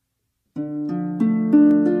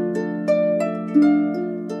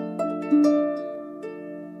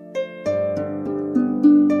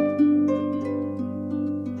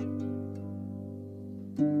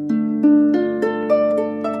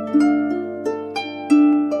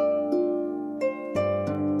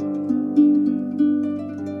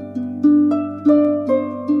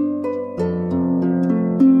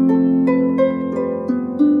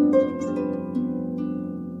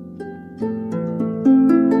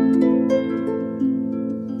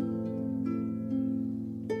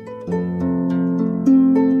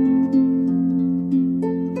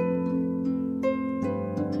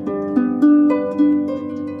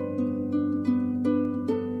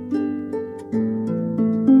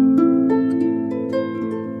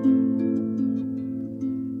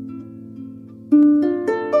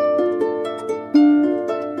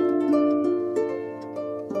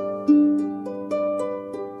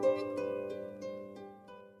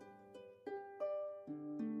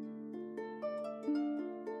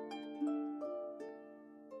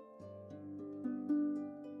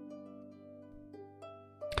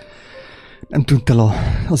Nem tűnt el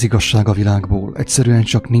az igazság a világból, egyszerűen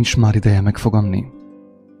csak nincs már ideje megfoganni.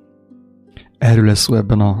 Erről lesz szó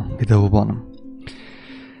ebben a videóban.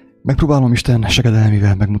 Megpróbálom Isten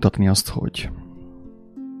segedelmével megmutatni azt, hogy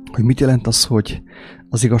mit jelent az, hogy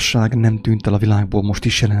az igazság nem tűnt el a világból, most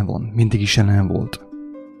is jelen van, mindig is jelen volt.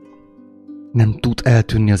 Nem tud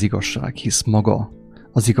eltűnni az igazság, hisz maga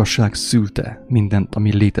az igazság szülte mindent,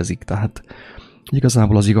 ami létezik, tehát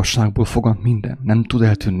igazából az igazságból fogant minden, nem tud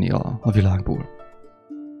eltűnni a világból.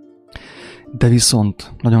 De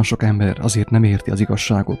viszont nagyon sok ember azért nem érti az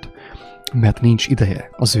igazságot, mert nincs ideje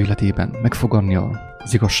az ő életében megfoganni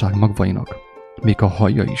az igazság magvainak, még ha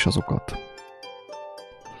hallja is azokat.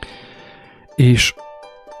 És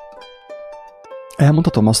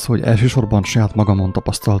elmondhatom azt, hogy elsősorban saját magamon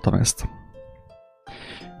tapasztaltam ezt,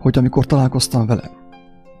 hogy amikor találkoztam vele,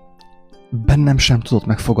 bennem sem tudott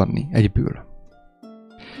megfogadni egyből.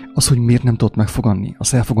 Az, hogy miért nem tudott megfogadni,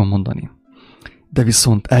 azt el fogom mondani. De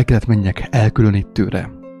viszont el kellett menjek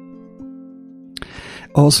elkülönítőre.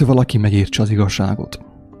 Az, hogy valaki megértse az igazságot,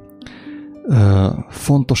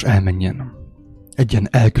 fontos elmenjen egy ilyen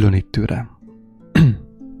elkülönítőre.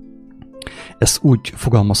 Ezt úgy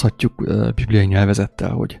fogalmazhatjuk bibliai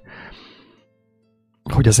nyelvezettel,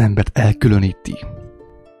 hogy az embert elkülöníti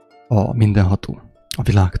a mindenható, a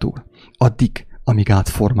világtól, addig, amíg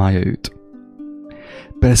átformálja őt.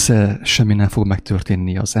 Persze semmi nem fog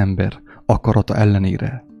megtörténni az ember akarata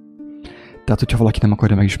ellenére. Tehát, hogyha valaki nem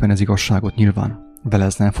akarja megismerni az igazságot, nyilván vele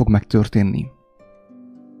ez nem fog megtörténni.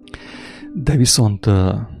 De viszont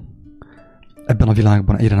ebben a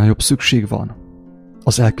világban egyre nagyobb szükség van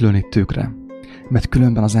az elkülönítőkre, mert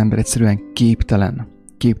különben az ember egyszerűen képtelen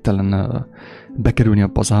bekerülni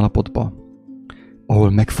abba az állapotba, ahol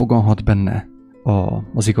megfoganhat benne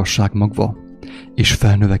az igazság magva, és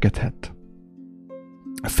felnövekedhet,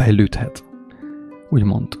 fejlődhet,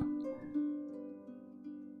 úgymond.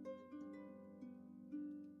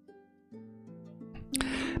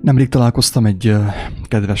 Nemrég találkoztam egy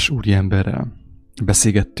kedves úriemberrel,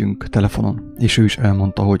 beszélgettünk telefonon, és ő is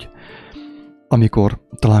elmondta, hogy amikor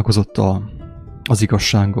találkozott az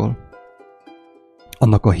igazsággal,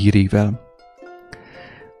 annak a hírével,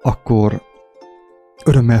 akkor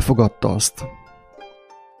örömmel fogadta azt,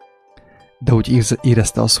 de úgy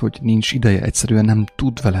érezte azt, hogy nincs ideje, egyszerűen nem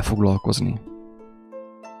tud vele foglalkozni.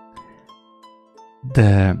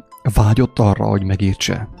 De vágyott arra, hogy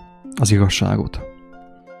megértse az igazságot.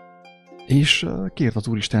 És kért az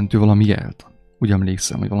Úristentől valami jelt. Úgy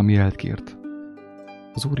emlékszem, hogy valami jelt kért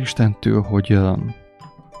az Úristentől,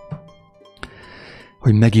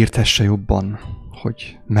 hogy megérthesse jobban,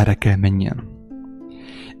 hogy merre kell menjen.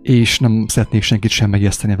 És nem szeretnék senkit sem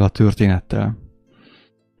megijeszteni vele a történettel,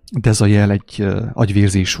 de ez a jel egy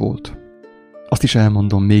agyvérzés volt. Azt is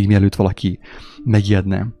elmondom, még mielőtt valaki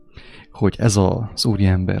megijedne, hogy ez az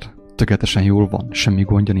úriember tökéletesen jól van, semmi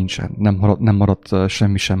gondja nincsen, nem maradt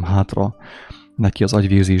semmi sem hátra neki az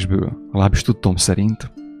agyvérzésből, legalábbis tudtom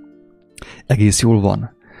szerint. Egész jól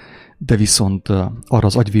van, de viszont arra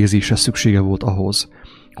az agyvérzésre szüksége volt ahhoz,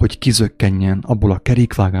 hogy kizökkenjen abból a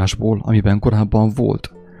kerékvágásból, amiben korábban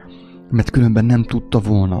volt, mert különben nem tudta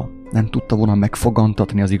volna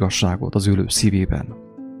megfogantatni az igazságot az ő szívében.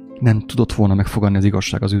 Nem tudott volna megfogadni az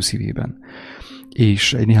igazság az ő szívében.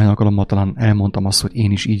 És egy néhány alkalommal talán elmondtam azt, hogy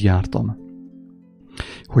én is így jártam.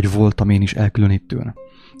 Hogy voltam én is elkülönítőn.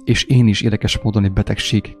 És én is érdekes módon egy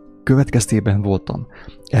betegség következtében voltam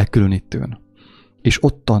elkülönítőn. És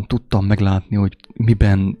ottan tudtam meglátni, hogy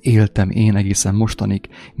miben éltem én egészen mostanig,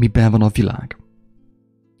 miben van a világ.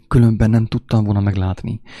 Különben nem tudtam volna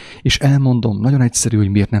meglátni. És elmondom, nagyon egyszerű, hogy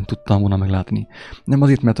miért nem tudtam volna meglátni. Nem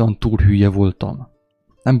azért, mert olyan túl hülye voltam.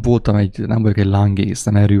 Nem vagyok egy lángész,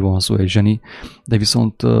 nem erről van szó, egy zseni, de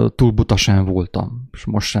viszont túl buta sem voltam. És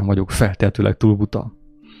most sem vagyok feltehetőleg túl buta.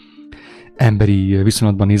 Emberi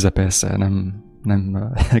viszonylatban nézve persze,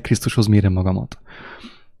 nem Krisztushoz mérem magamat.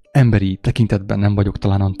 Emberi tekintetben nem vagyok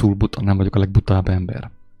talán túl buta, nem vagyok a legbutább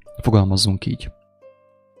ember. Fogalmazzunk így.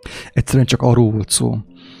 Egyszerűen csak arról volt szó,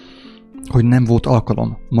 hogy nem volt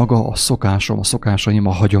alkalom. Maga a szokásaim,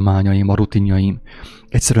 a hagyományaim, a rutinjaim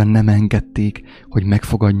egyszerűen nem engedték, hogy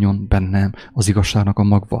megfogadjon bennem az igazságnak a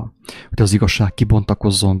magva. Hogy az igazság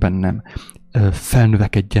kibontakozzon bennem,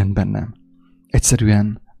 felnövekedjen bennem.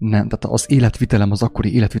 Egyszerűen nem. Tehát az életvitelem, az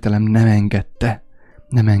akkori életvitelem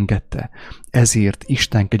nem engedte. Ezért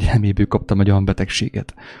Isten kegyelméből kaptam egy olyan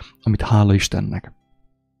betegséget, amit hála Istennek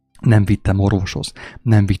nem vittem orvoshoz,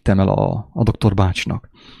 nem vittem el a doktor bácsnak,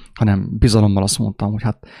 hanem bizalommal azt mondtam, hogy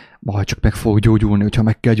hát majd csak meg fogok gyógyulni, hogyha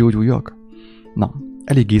meg kell gyógyuljak. Na,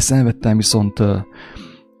 eléggé szenvedtem, viszont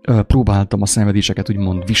próbáltam a szenvedéseket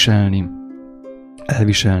úgymond viselni,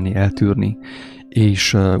 elviselni, eltűrni,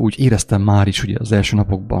 és úgy éreztem már is ugye az első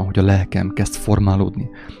napokban, hogy a lelkem kezd formálódni,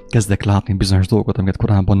 kezdek látni bizonyos dolgokat, amiket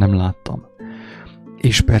korábban nem láttam.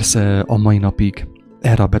 És persze a mai napig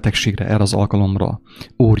erre a betegségre, erre az alkalomra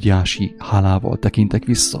óriási hálával tekintek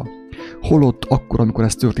vissza. Holott akkor, amikor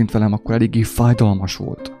ez történt velem, akkor eléggé fájdalmas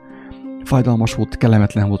volt. Fájdalmas volt,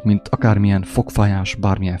 kellemetlen volt, mint akármilyen fogfájás,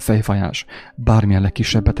 bármilyen fejfájás, bármilyen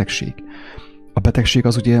legkisebb betegség. A betegség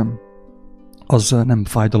az ugye az nem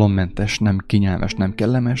fájdalommentes, nem kényelmes, nem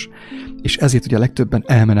kellemes, és ezért ugye legtöbben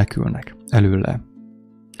elmenekülnek előle.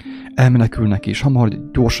 Elmenekülnek, és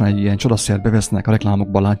hamar gyorsan egy ilyen csodaszert bevesznek, a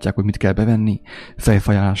reklámokban látják, hogy mit kell bevenni,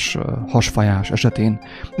 fejfájás, hasfájás esetén,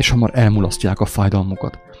 és hamar elmulasztják a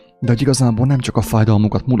fájdalmukat. De hogy igazából nem csak a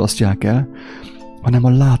fájdalmukat mulasztják el, hanem a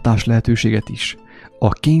látás lehetőséget is. A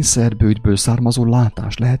kényszerbőgyből származó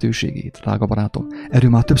látás lehetőségét, drága barátom, erről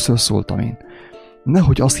már többször szóltam én.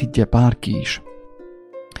 Nehogy azt higgye bárki is,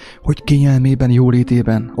 hogy kényelmében,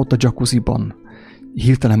 jólétében, ott a jacuzziban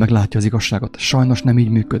hirtelen meglátja az igazságot. Sajnos nem így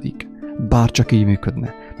működik. Bár csak így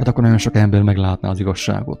működne, mert akkor nagyon sok ember meglátná az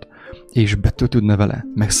igazságot, és betöltődne vele,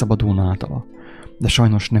 megszabadulna általa. De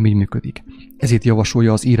sajnos nem így működik. Ezért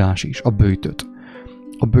javasolja az írás is, a böjtöt.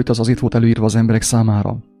 A böjt az azért volt előírva az emberek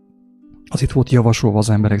számára, azért volt javasolva az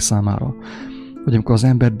emberek számára, hogy amikor az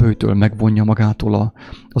ember böjtöl, megvonja magától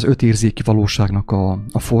az öt érzéki valóságnak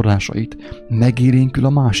a forrásait, megélénkül a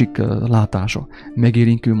másik látása,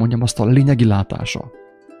 megélénkül, mondjam azt, a lényegi látása,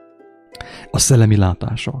 a szellemi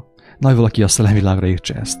látása. Nagy valaki a szellemi világra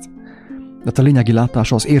értse ezt. De a lényegi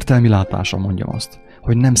látása az értelmi látása, mondjam azt,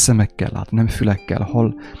 hogy nem szemekkel lát, nem fülekkel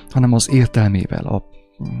hall, hanem az értelmével,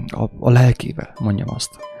 a lelkével, mondjam azt.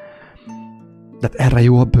 De erre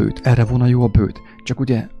jó a böjt, erre volna jó a böjt. Csak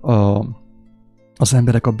ugye az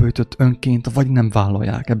emberek a böjtöt önként vagy nem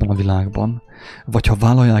vállalják ebben a világban, vagy ha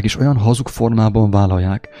vállalják is, olyan hazug formában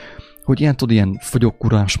vállalják, hogy ilyen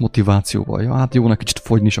fogyókúrás motivációval, ja, hát jónak kicsit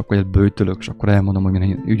fogyni, és akkor böjtölök, és akkor elmondom, hogy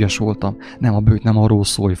én ügyes voltam. Nem, a böjt nem arról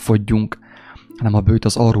szól, hogy fogyjunk, hanem a böjt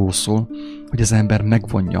az arról szól, hogy az ember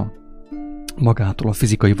megvonja magától a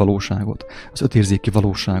fizikai valóságot, az ötérzéki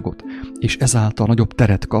valóságot, és ezáltal nagyobb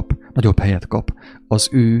teret kap, nagyobb helyet kap az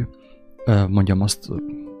ő, mondjam azt,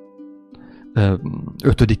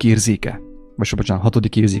 ötödik érzéke, vagy bocsánat,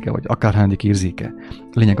 hatodik érzéke, vagy akárhányadik érzéke.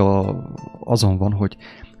 A lényeg azon van, hogy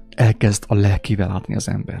elkezd a lelkével látni az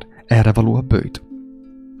ember. Erre való a böjt.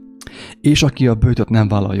 És aki a böjtöt nem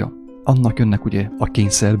vállalja, annak jönnek ugye a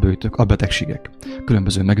kényszerböjtök, a betegségek,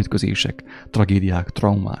 különböző megütközések, tragédiák,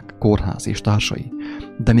 traumák, kórház és társai.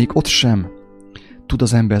 De még ott sem tud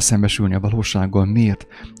az ember szembesülni a valósággal. Miért?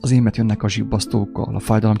 Azért, mert jönnek a zsibbasztókkal, a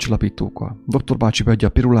fájdalomcsillapítókkal. Dr. bácsi beadja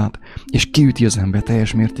a pirulát, és kiüti az ember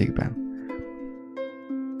teljes mértékben.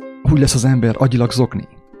 Úgy lesz az ember agyilag zokni,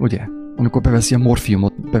 ugye? Amikor beveszi a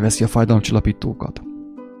morfiumot, beveszi a fájdalomcsillapítókat.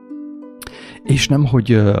 És nem,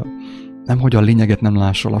 hogy a lényeget nem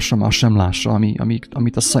lássa, lassan már sem lássa,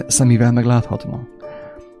 amit a szemével megláthatna.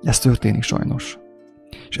 Ez történik sajnos.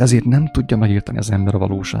 És ezért nem tudja megérteni az ember a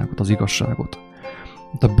valóságot, az igazságot.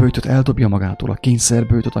 A böjtöt eldobja magától, a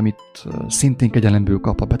kényszerböjtöt, amit szintén kegyelemből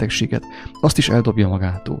kap a betegséget, azt is eldobja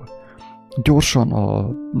magától. Gyorsan a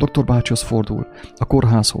doktor bácsihoz fordul, a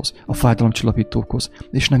kórházhoz, a fájdalomcsillapítókhoz,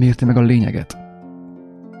 és nem érti meg a lényeget.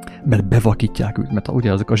 Mert bevakítják őt, mert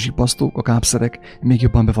ugye azok a zsibbasztók, a kábszerek még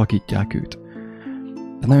jobban bevakítják őt.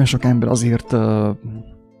 De nagyon sok ember azért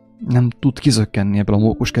nem tud kizökkenni ebből a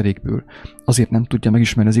mókuskerékből, azért nem tudja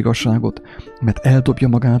megismerni az igazságot, mert eldobja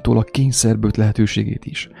magától a kényszerböjt lehetőségét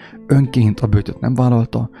is. Önként a böjtöt nem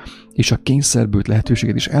vállalta, és a kényszerböjt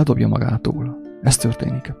lehetőségét is eldobja magától. Ez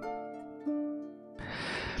történik.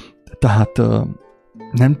 Tehát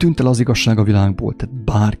nem tűnt el az igazság a világból, tehát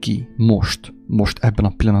bárki most ebben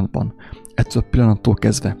a pillanatban, ettől a pillanattól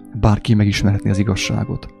kezdve bárki megismerhetné az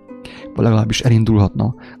igazságot. Vagy legalábbis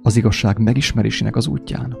elindulhatna az igazság megismerésének az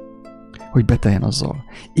útján, hogy beteljen azzal.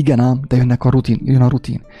 Igen ám, de jön a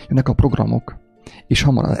rutin, jönnek a programok, és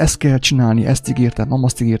hamar ezt kell csinálni, ezt ígértem,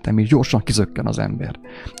 azt ígértem, és gyorsan kizökken az ember.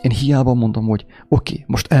 Én hiába mondom, hogy oké,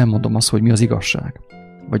 most elmondom azt, hogy mi az igazság,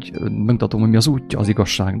 vagy megmutatom, hogy mi az útja az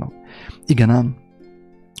igazságnak. Igen ám,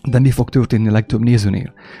 de mi fog történni a legtöbb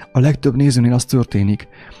nézőnél? A legtöbb nézőnél az történik,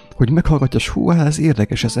 hogy meghallgatja, és hú, ez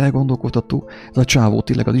érdekes, ez elgondolkodtató, ez a csávó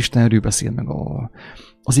tényleg az Istenről beszél, meg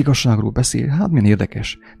az igazságról beszél, hát milyen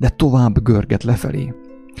érdekes, de tovább görget lefelé.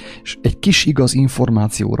 És egy kis igaz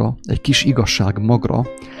információra, egy kis igazság magra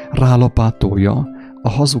rálapátolja a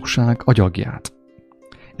hazugság agyagját.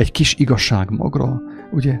 Egy kis igazság magra,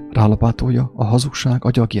 ugye, rálapátolja a hazugság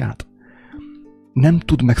agyagját. Nem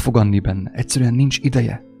tud megfoganni benne, egyszerűen nincs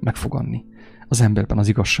ideje megfoganni az emberben az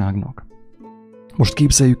igazságnak. Most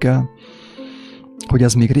képzeljük el, hogy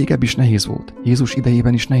ez még régebb is nehéz volt. Jézus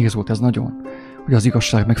idejében is nehéz volt ez nagyon, hogy az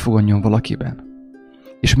igazság megfogadjon valakiben.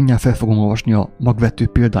 És mindjárt fel fogom olvasni a magvető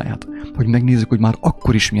példáját, hogy megnézzük, hogy már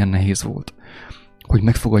akkor is milyen nehéz volt, hogy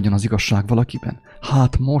megfogadjon az igazság valakiben.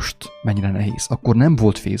 Hát most mennyire nehéz. Akkor nem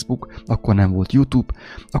volt Facebook, akkor nem volt YouTube,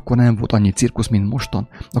 akkor nem volt annyi cirkusz, mint mostan,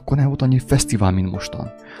 akkor nem volt annyi fesztivál, mint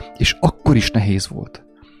mostan. És akkor is nehéz volt,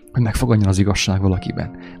 hogy megfogadjon az igazság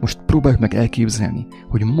valakiben. Most próbáljuk meg elképzelni,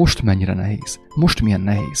 hogy most mennyire nehéz. Most milyen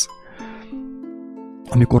nehéz.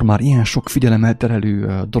 Amikor már ilyen sok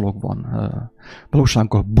figyelemelterelő dolog van,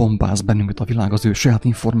 valósággal bombáz bennünket a világ az ő saját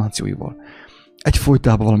információival.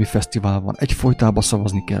 Egyfolytában valami fesztivál van, egyfolytában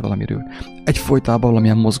szavazni kell valamiről, egyfolytában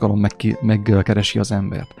valamilyen mozgalom megkeresi az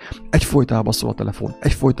embert, egyfolytában szól a telefon,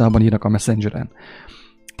 egyfolytában írnak a messengeren.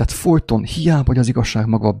 Tehát folyton, hiába, hogy az igazság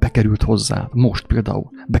maga bekerült hozzá, most például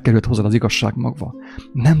bekerült hozzá az igazság maga,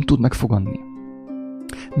 nem tud megfogadni.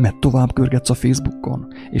 Mert tovább görgetsz a Facebookon,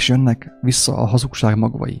 és jönnek vissza a hazugság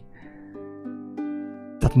magvai.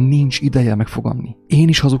 Tehát nincs ideje megfogadni. Én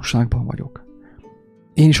is hazugságban vagyok.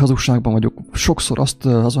 Sokszor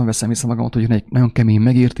azon veszem észre magamat, hogy jön egy nagyon kemény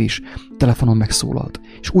megértés, telefonon megszólalt.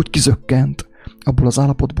 És úgy kizökkent abból az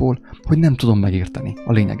állapotból, hogy nem tudom megérteni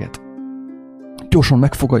a lényeget. Gyorsan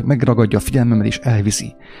megragadja a figyelmemet és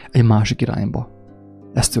elviszi egy másik irányba.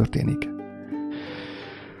 Ez történik.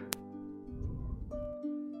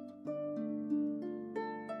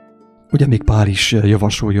 Ugye még Pál is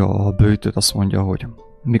javasolja a böjtöt, azt mondja, hogy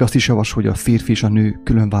még azt is javasolja, hogy a férfi és a nő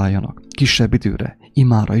külön váljanak, kisebb időre,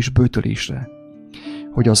 imára és böjtölésre,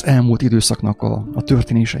 hogy az elmúlt időszaknak a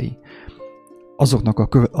történései,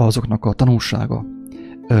 azoknak a tanulsága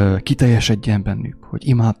kiteljesedjen bennük,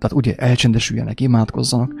 hogy tehát ugye elcsendesüljenek,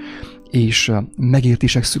 imádkozzanak, és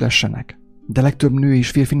megértések szülessenek. De legtöbb nő és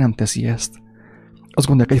férfi nem teszi ezt. Azt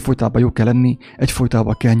gondolják, egyfolytában jó kell lenni,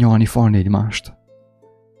 egyfolytában kell nyalni, falni egymást.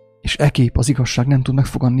 És ekképp az igazság nem tud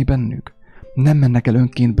megfogadni bennük. Nem mennek el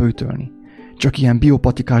önként böjtölni. Csak ilyen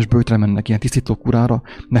biopatikás böjtre mennek, ilyen tisztító kurára,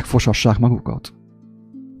 megfosassák magukat.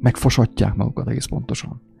 Megfosatják magukat egész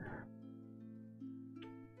pontosan.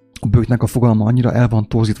 A böjtnek a fogalma annyira el van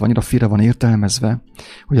torzítva, annyira félre van értelmezve,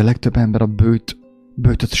 hogy a legtöbb ember a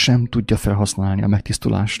böjtöt sem tudja felhasználni a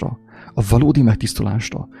megtisztulásra. A valódi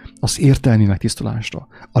megtisztulásra, az értelmi megtisztulásra,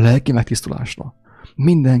 a lelki megtisztulásra.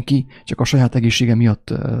 Mindenki csak a saját egészsége miatt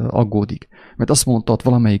aggódik. Mert azt mondta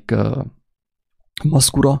valamelyik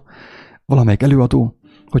maszkura, valamelyik előadó,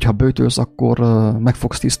 hogy ha böjtölsz, akkor meg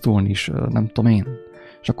fogsz tisztulni is, nem tudom én.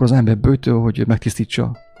 És akkor az ember böjtöl, hogy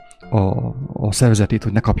megtisztítsa a szervezetét,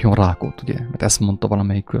 hogy ne kapjon rákot, ugye? Mert ezt mondta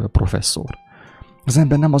valamelyik professzor. Az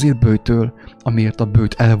ember nem azért böjtöl, amiért a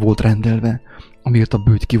böjt el volt rendelve, amiért a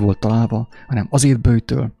böjt ki volt találva, hanem azért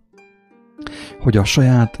böjtöl, hogy a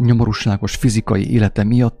saját nyomorúságos fizikai élete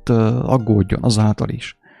miatt aggódjon azáltal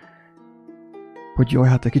is. Hogy jaj,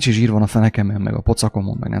 hát egy kicsi zsír van a fenekemen, meg a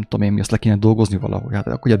pocakomon, meg nem tudom én mi, azt le kéne dolgozni valahogy, hát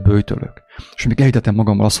akkor ugye böjtölök. És még elhitettem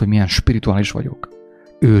magammal azt, hogy milyen spirituális vagyok.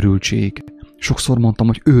 Őrültség. Sokszor mondtam,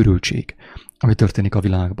 hogy őrültség, ami történik a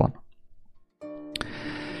világban.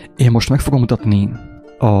 Én most meg fogom mutatni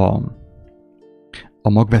a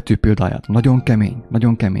magvető példáját. Nagyon kemény,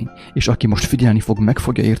 nagyon kemény. És aki most figyelni fog, meg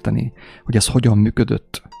fogja érteni, hogy ez hogyan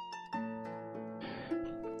működött.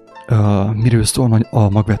 Miről szól a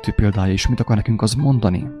magvető példája, és mit akar nekünk az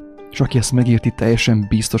mondani. És aki ezt megérti, teljesen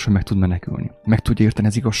biztos, hogy meg tud menekülni. Meg tudja érteni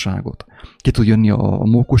az igazságot. Ki tud jönni a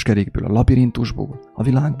mókuskerékből, a labirintusból, a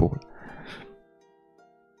világból.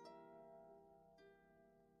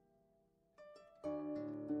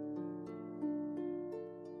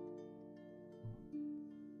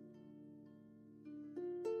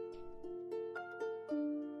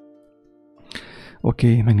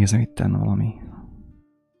 Oké, megnézem itten valami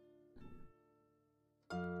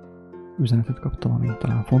üzenetet kaptam, ami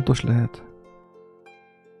talán fontos lehet.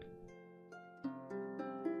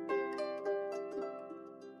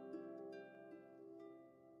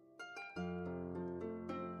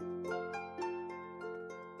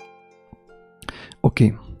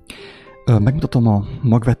 Oké. Megmutatom a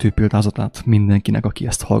magvető példázatát mindenkinek, aki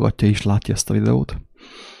ezt hallgatja és látja ezt a videót.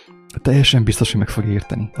 Teljesen biztos, hogy meg fog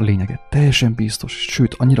érteni a lényeget. Teljesen biztos.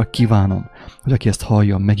 Sőt, annyira kívánom, hogy aki ezt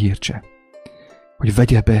hallja, megértse. Hogy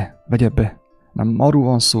vegye be. Nem arról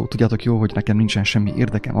van szó, tudjátok jó, hogy nekem nincsen semmi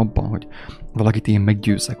érdekem abban, hogy valakit én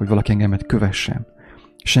meggyőzek, hogy valaki engemet kövessen.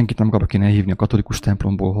 Senkit nem akarok én elhívni a katolikus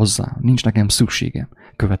templomból hozzá. Nincs nekem szükségem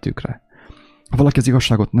követőkre. Ha valaki az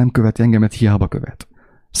igazságot nem követi, engemet hiába követ.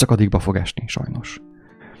 Szakadékba fog esni, sajnos.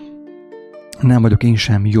 Nem vagyok én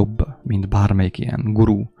sem jobb, mint bármelyik ilyen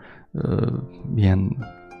guru, ilyen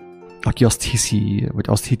aki azt hiszi, vagy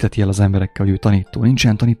azt hiteti el az emberekkel, hogy ő tanító.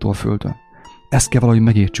 Nincsen tanító a földön. Ezt kell valahogy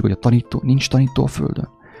megértsük, hogy a tanító, nincs tanító a földön.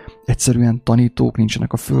 Egyszerűen tanítók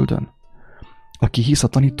nincsenek a földön. Aki hisz a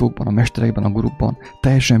tanítókban, a mesterekben, a gurukban,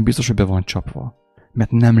 teljesen biztos, hogy be van csapva.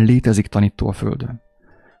 Mert nem létezik tanító a földön.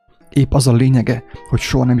 Épp az a lényege, hogy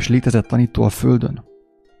soha nem is létezett tanító a földön.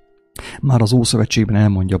 Már az Ószövetségben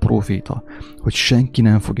elmondja a próféta, hogy senki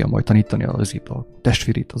nem fogja majd tanítani a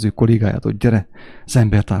testvérét, az ő kollégáját, hogy gyere, az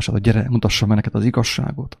embertársat, hogy gyere, mutassa meg neked az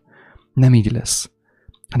igazságot. Nem így lesz,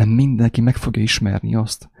 hanem mindenki meg fogja ismerni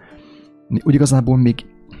azt. Úgy igazából még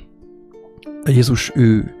Jézus,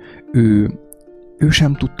 ő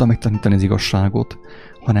sem tudta megtanítani az igazságot,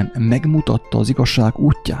 hanem megmutatta az igazság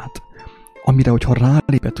útját, amire, hogyha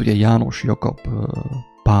rálépett ugye János, Jakab,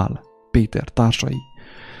 Pál, Péter társai,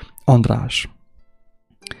 András,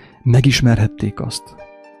 megismerhették azt.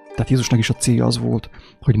 Tehát Jézusnak is a célja az volt,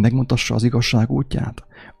 hogy megmutassa az igazság útját.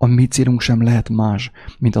 A mi célunk sem lehet más,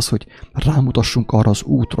 mint az, hogy rámutassunk arra az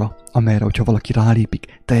útra, amelyre, hogyha valaki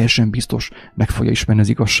rálépik, teljesen biztos meg fogja ismerni az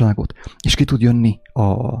igazságot, és ki tud jönni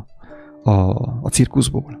a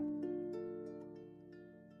cirkuszból.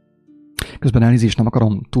 Közben elnézést, nem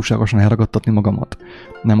akarom túlságosan elragadtatni magamat.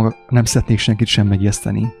 Nem szeretnék senkit sem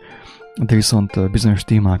megijeszteni, de viszont bizonyos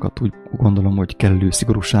témákat úgy gondolom, hogy kellő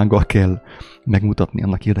szigorúsággal kell megmutatni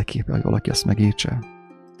annak érdekében, hogy valaki ezt megértse.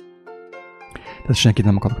 Tehát senkit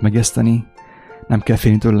nem akarok megijeszteni, nem kell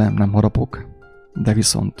félni tőlem, nem harapok, de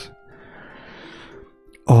viszont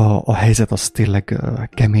a helyzet az tényleg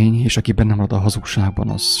kemény, és aki benne marad a hazugságban,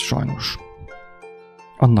 az sajnos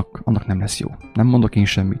annak nem lesz jó. Nem mondok én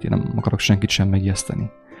semmit, én nem akarok senkit sem megijeszteni.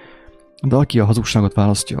 De aki a hazugságot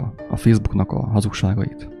választja, a Facebooknak a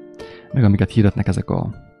hazugságait, meg amiket hirdetnek ezek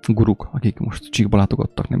a guruk, akik most csíkba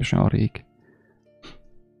látogattak, nem is olyan rég.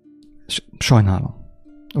 Sajnálom.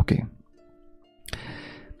 Oké.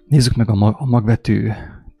 Nézzük meg a magvető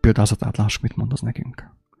példázatát, lássuk, mit mond az nekünk.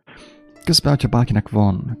 Közben, hogyha bárkinek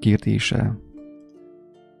van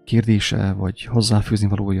kérdése vagy hozzáfűzni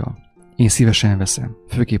valója, én szívesen veszem,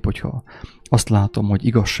 főképp, hogyha azt látom, hogy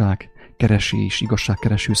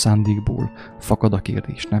igazságkereső szándékból fakad a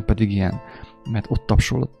kérdés, nem pedig ilyen, mert ott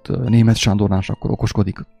tapsolott Németh Sándornás, akkor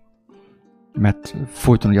okoskodik, mert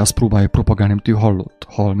folyton ugye azt próbálja propagálni, amit ő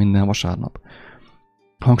hall minden vasárnap.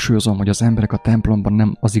 Hangsúlyozom, hogy az emberek a templomban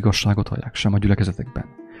nem az igazságot hallják, sem a gyülekezetekben,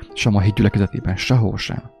 sem a hit gyülekezetében, sehol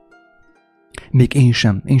sem. Még én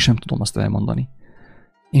sem tudom azt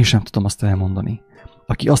elmondani.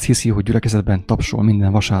 Aki azt hiszi, hogy gyülekezetben tapsol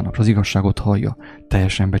minden vasárnap, és az igazságot hallja,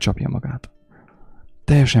 teljesen becsapja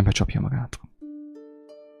magát.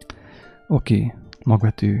 Oké,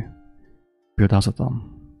 magvető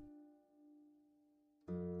példázatom.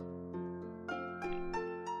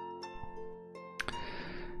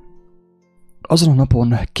 Azon a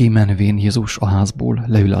napon kimenvén Jézus a házból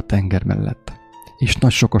leül a tenger mellett, és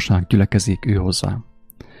nagy sokaság gyülekezik ő hozzá.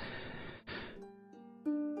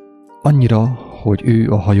 Annyira, hogy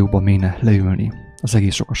ő a hajóba méne leülni, az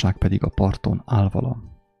egész sokaság pedig a parton áll vala.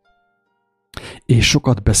 És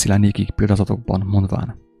sokat beszél nékik példázatokban,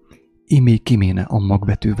 mondván, imé kiméne a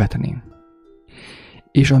magvető vetni.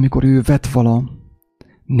 És amikor ő vet vala,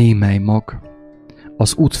 némely mag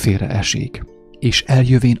az útfélre esik, és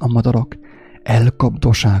eljövén a madarak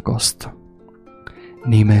elkapdosák azt.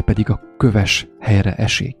 Némely pedig a köves helyre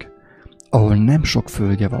esik, ahol nem sok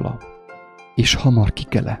földje vala, és hamar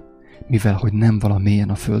kikele, mivel hogy nem vala mélyen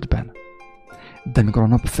a földben. De mikor a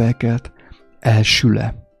nap felkelt,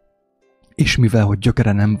 elsüle, és mivel hogy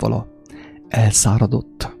gyökere nem vala,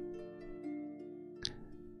 elszáradott.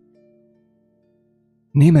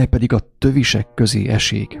 Némely pedig a tövisek közé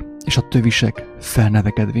esik, és a tövisek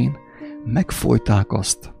felnevekedvén megfojták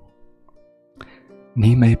azt.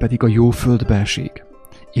 Némely pedig a jó földbe esik,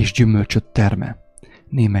 és gyümölcsöt terme,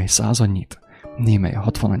 némely 100 annyit, némely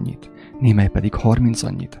 60 annyit, némely pedig 30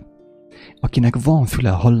 annyit. Akinek van füle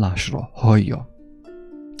hallásra, hallja.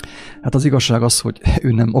 Hát az igazság az, hogy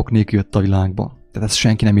ő nem ok nélkül jött a világba. Tehát ezt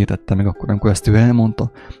senki nem értette meg akkor, amikor ezt ő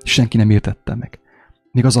elmondta, senki nem értette meg.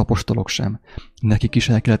 Még az apostolok sem. Nekik is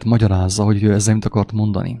el kellett magyarázza, hogy ő ezzel mit akart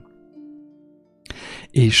mondani.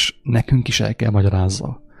 És nekünk is el kell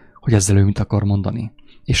magyarázza, hogy ezzel ő mit akar mondani.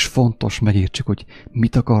 És fontos megértsük, hogy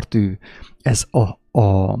mit akart ő. Ez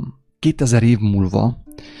a 2000 év múlva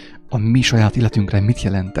a mi saját életünkre mit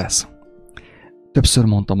jelent ez? Többször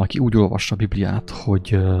mondtam, aki úgy olvassa a Bibliát,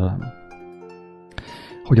 hogy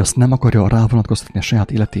azt nem akarja rávonatkoztatni a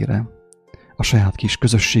saját életére, a saját kis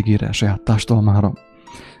közösségére, a saját társadalmára,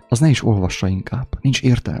 az ne is olvassa inkább. Nincs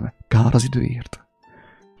értelme. Kár az időért.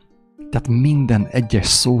 Tehát minden egyes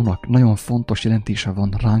szónak nagyon fontos jelentése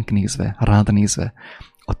van ránk nézve, rád nézve,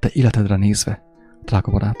 a te életedre nézve,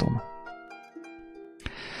 drága barátom.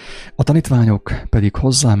 A tanítványok pedig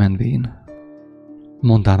hozzámenvén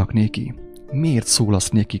mondának néki, miért szólasz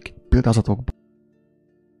nékik példázatokban?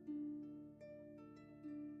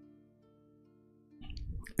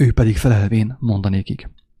 Ő pedig felelvén mondanékik,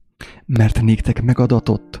 mert néktek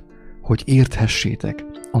megadatott, hogy érthessétek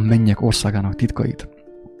a mennyek országának titkait.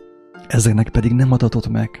 Ezeknek pedig nem adatott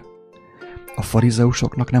meg. A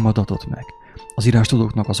farizeusoknak nem adatott meg. Az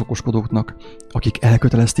írástudóknak, az okoskodóknak, akik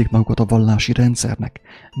elkötelezték magukat a vallási rendszernek,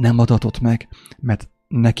 nem adatott meg, mert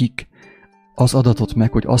nekik az adatott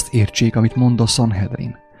meg, hogy azt értsék, amit mond a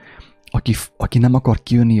Sanhedrin. Aki nem akar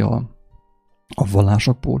kijönni a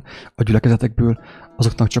vallásokból, a gyülekezetekből,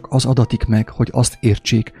 azoknak csak az adatik meg, hogy azt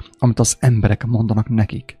értsék, amit az emberek mondanak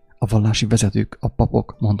nekik. A vallási vezetők, a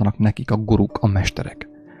papok mondanak nekik, a guruk, a mesterek.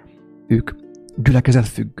 Ők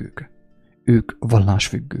gyülekezetfüggők, ők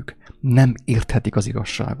vallásfüggők. Nem érthetik az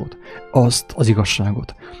igazságot. Azt az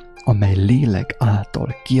igazságot, amely lélek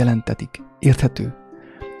által kijelentetik. Érthető?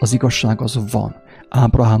 Az igazság az van.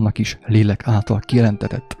 Ábrahámnak is lélek által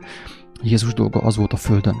kijelentetett. Jézus dolga az volt a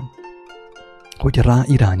földön, hogy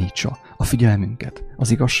ráirányítsa a figyelmünket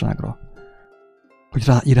az igazságra. Hogy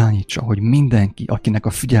ráirányítsa, hogy mindenki, akinek a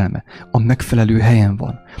figyelme a megfelelő helyen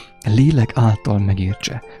van, lélek által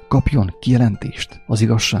megértse, kapjon kijelentést az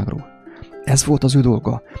igazságról. Ez volt az ő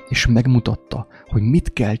dolga, és megmutatta, hogy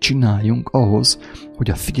mit kell csináljunk ahhoz, hogy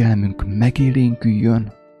a figyelmünk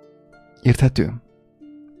megélénküljön. Érthető?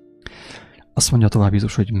 Azt mondja tovább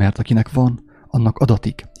Jézus, hogy mert akinek van, annak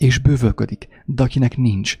adatik, és bővölködik, de akinek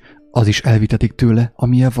nincs, az is elvitetik tőle,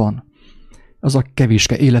 amilyen van. Az a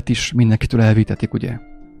kevéske élet is mindenkitől elvitetik, ugye?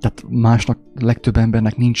 Tehát másnak, legtöbb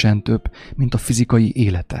embernek nincsen több, mint a fizikai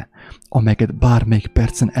élete, amelyet bármelyik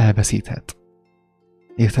percen elveszíthet.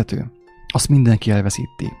 Érthető? Azt mindenki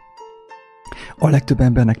elveszíti. A legtöbb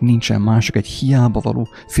embernek nincsen mások egy hiába való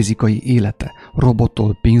fizikai élete,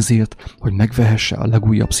 robottól pénzért, hogy megvehesse a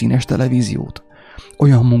legújabb színes televíziót.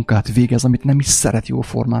 Olyan munkát végez, amit nem is szeret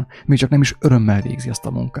jóformán, még csak nem is örömmel végzi ezt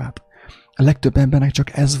a munkát. A legtöbb embernek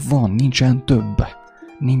csak ez van, nincsen több.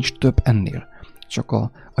 Nincs több ennél. Csak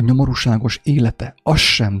a nyomorúságos élete, azt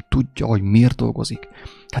sem tudja, hogy miért dolgozik.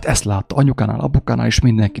 Hát ezt látta anyukánál, apukánál és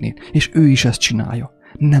mindenkinél, és ő is ezt csinálja.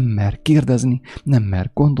 Nem mer kérdezni, nem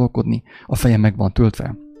mer gondolkodni, a feje meg van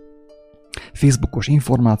töltve Facebookos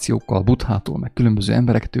információkkal, Buddhától, meg különböző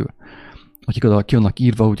emberektől, akik oda ki vannak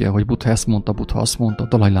írva, ugye, hogy Buddha ezt mondta, Buddha azt mondta,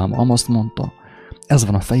 Dalai Láma amazt mondta. Ez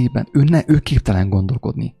van a fejében, ő képtelen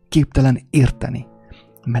gondolkodni, képtelen érteni,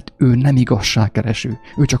 mert ő nem igazságkereső,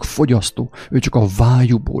 ő csak fogyasztó, ő csak a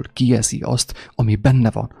vájúból kieszi azt, ami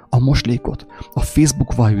benne van, a moslékot, a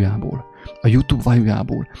Facebook vájújából, a YouTube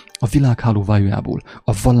vájújából, a világháló vájújából,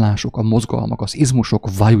 a vallások, a mozgalmak, az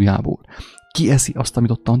izmusok vájújából. Kieszi azt,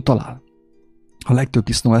 amit ottan talál. A legtöbb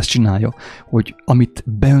disznó ezt csinálja, hogy amit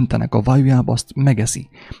beöntenek a vájújába, azt megeszi.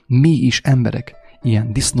 Mi is emberek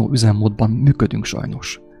ilyen disznó üzemmódban működünk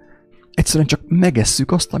sajnos. Egyszerűen csak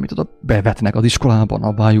megesszük azt, amit oda bevetnek az iskolában,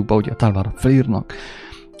 a vájúba, ugye a tálvára felírnak,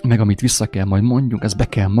 meg amit vissza kell majd mondjuk, ezt be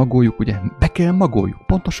kell magoljuk, ugye? Be kell magoljuk,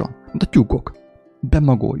 pontosan, mint a tyúkok.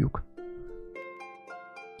 Bemagoljuk.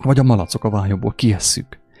 Vagy a malacok a vájúból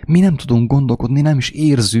kiesszük. Mi nem tudunk gondolkodni, nem is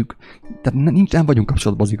érzük, tehát nem vagyunk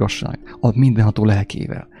kapcsolatban az igazság, a mindenható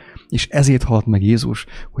lelkével. És ezért halt meg Jézus,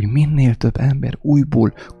 hogy minél több ember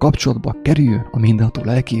újból kapcsolatba kerüljön a mindenható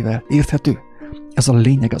lelkével. Érthető? Ez a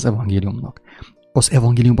lényeg az evangéliumnak. Az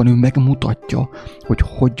evangéliumban ő megmutatja, hogy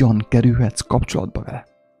hogyan kerülhetsz kapcsolatba vele.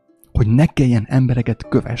 Hogy ne kelljen embereket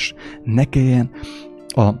kövess, ne kelljen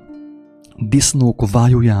a disznók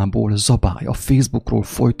vájújából zabálj a Facebookról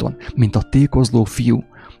folyton, mint a tékozló fiú.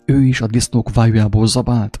 Ő is a disznók vájújából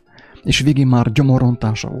zabált, és végén már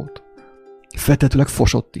gyomorrontása volt. Feltetőleg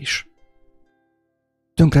fosott is.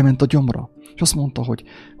 Tönkrement a gyomra, és azt mondta,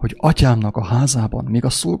 hogy atyámnak a házában még a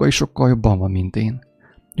szolga is sokkal jobban van, mint én.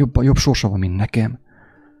 Jobb sorsa van, mint nekem.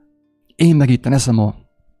 Én meg itten eszem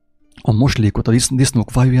a moslékot a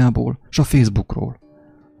disznók vájújából, és a Facebookról.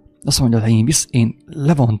 Azt mondja, hogy én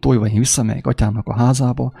le van tojva, én visszamegyek atyámnak a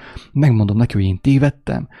házába, megmondom neki, hogy én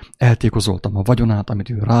tévedtem, eltékozoltam a vagyonát, amit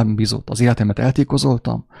ő rám bízott, az életemet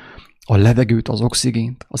eltékozoltam, a levegőt, az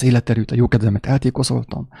oxigént, az életerőt, a jókedvemet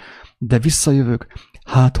eltékozoltam, de visszajövök,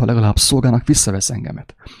 hát ha legalább szolgának visszavesz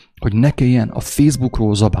engemet, hogy ne kelljen a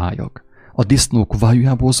Facebookról zabáljak, a disznók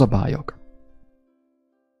vájújából zabáljak.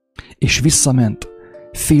 És visszament,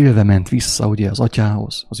 félve ment vissza, ugye, az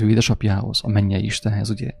atyához, az ő édesapjához, a mennyei Istenhez,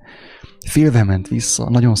 ugye. Félve ment vissza,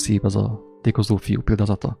 nagyon szép az a tékozló fiú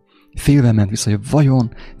példázata, Félve ment vissza, hogy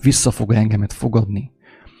vajon vissza fog engemet fogadni.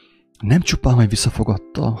 Nem csupán, hogy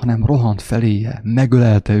visszafogadta, hanem rohant feléje,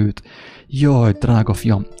 megölelte őt. Jaj, drága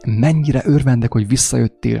fiam, mennyire örvendek, hogy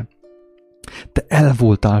visszajöttél. Te el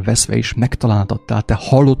voltál veszve és megtaláltattál, te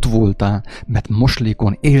halott voltál, mert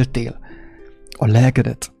moslékon éltél. A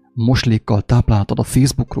lelkedet moslékkal tápláltad a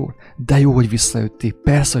Facebookról, de jó, hogy visszajöttél,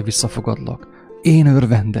 persze, hogy visszafogadlak. Én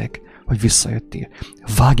örvendek, hogy visszajöttél.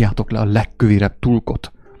 Vágjátok le a legkövérebb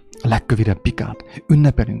tulkot, a legkövérebb pikát.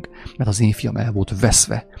 Ünnepelünk, mert az én fiam el volt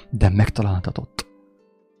veszve, de megtaláltatott.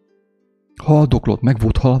 Haldoklott, meg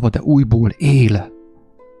volt halva, de újból él.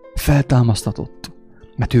 Feltámasztatott,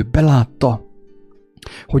 mert ő belátta,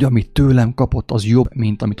 hogy amit tőlem kapott, az jobb,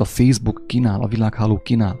 mint amit a Facebook kínál, a világháló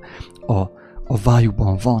kínál, a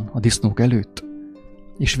vájúban van, a disznók előtt.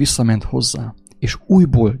 És visszament hozzá, és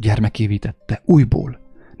újból gyermekévé tette, újból.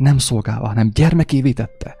 Nem szolgálva, hanem gyermekévé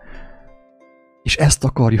tette. És ezt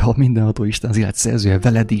akarja a mindenható Isten, az élet szerzője,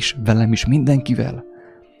 veled is, velem is, mindenkivel.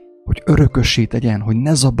 Hogy örökössé tegyen, hogy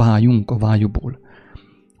ne zabáljunk a vájúból.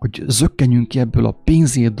 Hogy zökkenjünk ki ebből a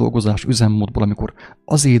pénzért dolgozás üzemmódból, amikor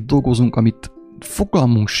azért dolgozunk, amit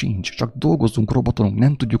fogalmunk sincs, csak dolgozunk, robotolunk,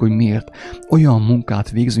 nem tudjuk, hogy miért. Olyan munkát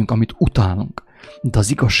végzünk, amit utálunk, de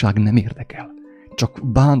az igazság nem érdekel.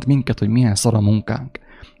 Csak bánt minket, hogy milyen szar a munkánk.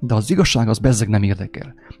 De az igazság az bezzeg nem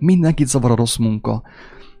érdekel. Mindenkit zavar a rossz munka,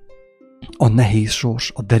 a nehéz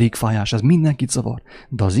sors, a derékfájás, ez mindenkit zavar,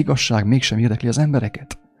 de az igazság mégsem érdekli az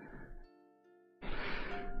embereket.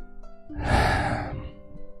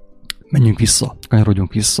 Menjünk vissza,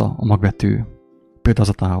 kanyarodjunk vissza a magvető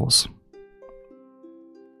példázatához.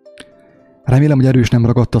 Remélem, hogy erős nem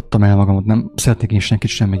ragadtattam el magamat, nem szeretnék én senkit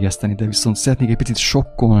sem megjeszteni, de viszont szeretnék egy picit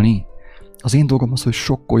sokkolni. Az én dolgom az, hogy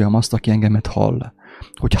sokkoljam azt, aki engemet hall.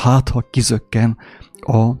 Hogy ha kizökken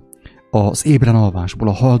az ébren alvásból,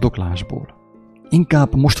 a haldoklásból.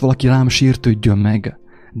 Inkább most valaki rám sértődjön meg,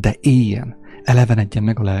 de éljen, elevenedjen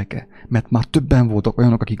meg a lelke, mert már többen voltak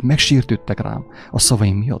olyanok, akik megsértődtek rám a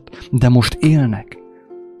szavaim miatt, de most élnek.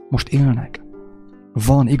 Most élnek.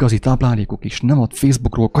 Van igazi táplálékuk is, nem a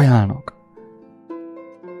Facebookról kajálnak.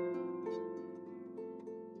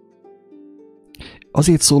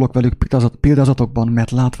 Azért szólok velük példázatokban,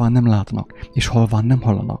 mert látván nem látnak, és halván nem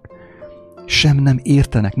hallanak. Sem nem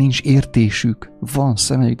értenek, nincs értésük, van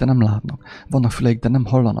szemeik, de nem látnak, vannak füleik, de nem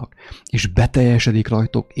hallanak, és beteljesedik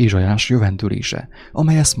rajtok Ézsaiás jövendőlése,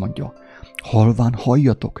 amely ezt mondja: halván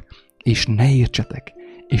halljatok, és ne értsetek,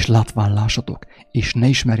 és látván lássatok, és ne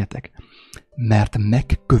ismerjetek, mert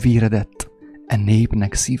megkövéredett e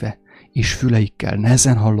népnek szíve, és füleikkel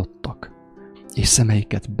nehezen hallottak, és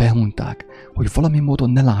szemeiket behunyták, hogy valami módon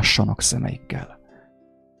ne lássanak szemeikkel,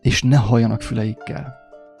 és ne halljanak füleikkel,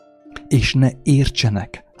 és ne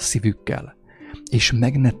értsenek szívükkel, és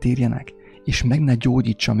meg ne térjenek, és meg ne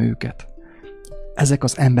gyógyítsam őket. Ezek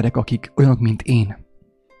az emberek, akik olyanok, mint én.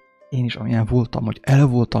 Én is amilyen voltam, hogy el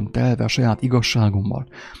voltam telve a saját igazságommal,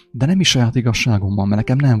 de nem is saját igazságommal, mert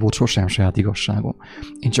nekem nem volt sosem saját igazságom.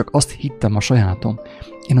 Én csak azt hittem a sajátom.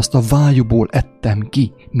 Én azt a vájúból ettem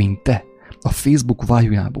ki, mint te. A Facebook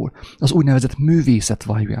vájújából, az úgynevezett művészet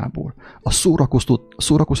vájújából, a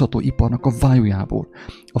szórakoztató iparnak a vájújából,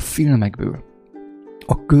 a filmekből,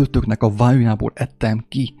 a költőknek a vájújából ettem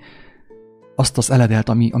ki azt az eledelt,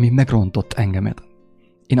 ami megrontott engemet.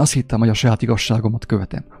 Én azt hittem, hogy a saját igazságomat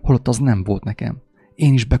követem, holott az nem volt nekem.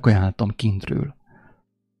 Én is bekajáltam kintről.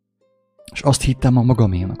 És azt hittem a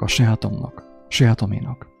magaménak, a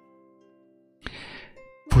sajátoménak.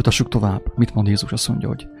 Folytassuk tovább. Mit mond Jézus? Azt mondja,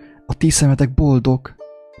 hogy a ti szemetek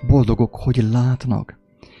boldogok, hogy látnak,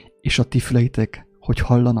 és a ti füleitek, hogy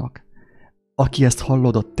hallanak. Aki ezt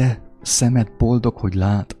hallod, a te szemed boldog, hogy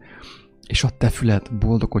lát, és a te füled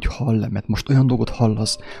boldog, hogy hall, mert most olyan dolgot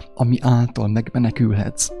hallasz, ami által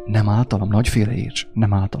megmenekülhetsz. Nem általam, nagy félreérts,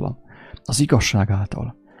 nem általam. Az igazság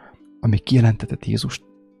által, ami kijelentetett Jézus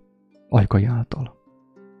ajkai által.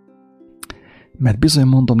 Mert bizony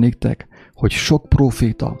mondom néktek, hogy sok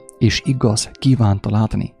próféta és igaz kívánta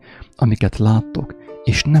látni, amiket láttok,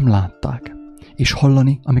 és nem látták, és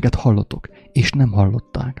hallani, amiket hallotok, és nem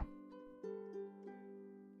hallották.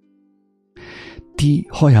 Ti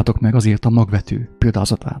halljátok meg azért a magvető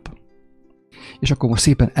példázatát. És akkor most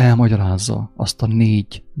szépen elmagyarázza azt a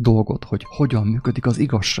 4 dolgot, hogy hogyan működik az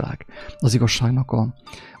igazság. Az igazságnak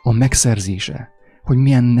a megszerzése, hogy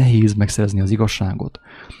milyen nehéz megszerzni az igazságot.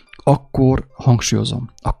 Akkor, hangsúlyozom,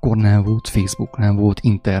 akkor nem volt Facebook, nem volt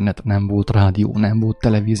internet, nem volt rádió, nem volt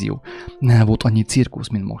televízió, nem volt annyi cirkusz,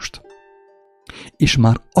 mint most. És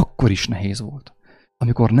már akkor is nehéz volt,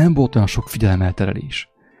 amikor nem volt olyan sok figyelemelterelés.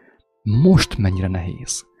 Most mennyire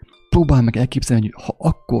nehéz. próbálj meg elképzelni, hogy ha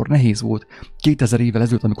akkor nehéz volt 2000 évvel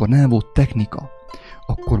ezelőtt, amikor nem volt technika,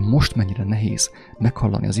 akkor most mennyire nehéz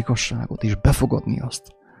meghallani az igazságot és befogadni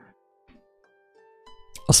azt.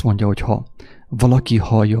 Azt mondja, hogy ha valaki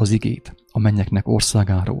hallja az igét a mennyeknek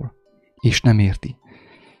országáról, és nem érti,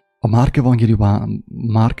 a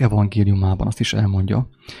Márk evangéliumában azt is elmondja,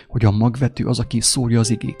 hogy a magvető az, aki szólja az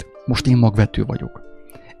igét. Most én magvető vagyok.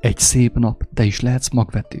 Egy szép nap te is lehetsz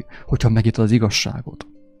magvető, hogyha megérted az igazságot.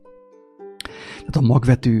 Tehát a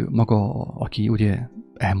magvető maga, aki ugye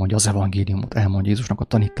elmondja az evangéliumot, elmondja Jézusnak a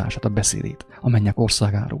tanítását, a beszédét a mennyek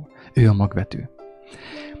országáról. Ő a magvető.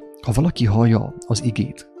 Ha valaki hallja az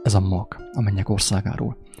igét, ez a mag a mennyek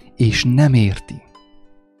országáról, és nem érti,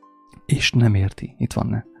 itt van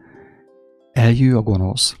ne, eljő a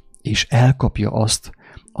gonosz, és elkapja azt,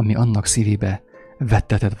 ami annak szívébe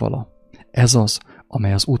vettetett vala. Ez az,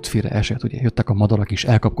 amely az útfélre esett. Ugye jöttek a madarak is,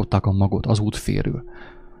 elkapkodták a magot az útfélről.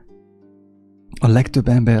 A legtöbb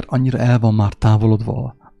ember annyira el van már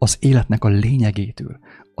távolodva az életnek a lényegétől,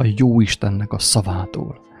 a Jóistennek a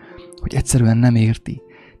szavától, hogy egyszerűen nem érti.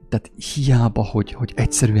 Tehát hiába, hogy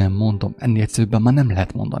egyszerűen mondom, ennél egyszerűbben már nem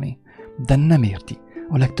lehet mondani. De nem érti.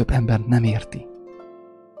 A legtöbb ember nem érti.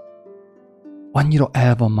 Annyira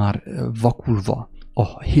el van már vakulva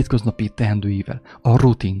a hétköznapi teendőivel, a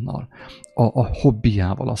rutinnal, a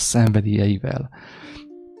hobbiával, a szenvedélyeivel,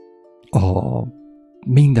 a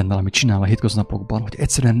mindennel, amit csinál a hétköznapokban, hogy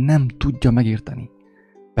egyszerűen nem tudja megérteni.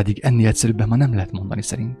 Pedig ennél egyszerűbben már nem lehet mondani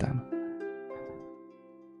szerintem.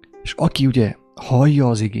 És aki ugye hallja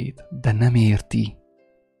az igét, de nem érti,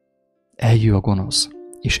 eljő a gonosz,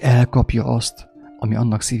 és elkapja azt, ami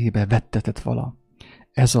annak szívébe vettetett vala.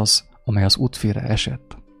 Ez az, amely az útfélre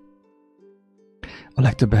esett. A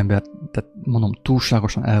legtöbb ember, tehát mondom,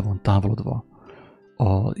 túlságosan el van távolodva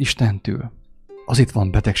az Istentől. Az itt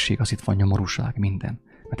van betegség, az itt van nyomorúság, minden.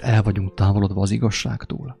 Mert el vagyunk távolodva az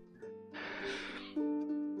igazságtól.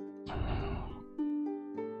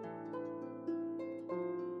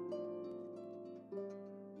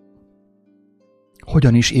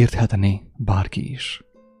 Hogyan is érthetné bárki is?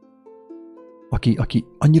 Aki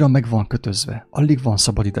annyira meg van kötözve, alig van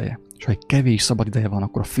szabad ideje, és ha egy kevés szabad ideje van,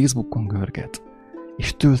 akkor a Facebookon görget,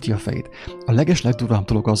 és tölti a fejét. A legdurvább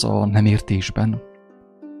dolog az a nem értésben,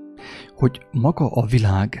 hogy maga a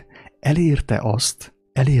világ elérte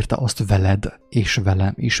azt veled, és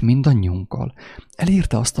velem, és mindannyiunkkal.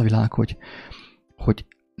 Elérte azt a világ, hogy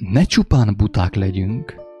ne csupán buták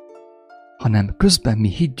legyünk, hanem közben mi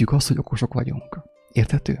higgyük azt, hogy okosok vagyunk.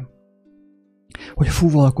 Érthető? Hogy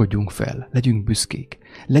fuvalkodjunk fel, legyünk büszkék.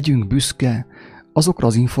 Legyünk büszke azokra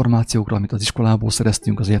az információkra, amit az iskolából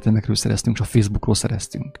szereztünk, az egyetemekről szereztünk, és a Facebookról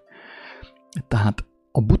szereztünk. Tehát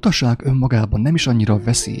a butaság önmagában nem is annyira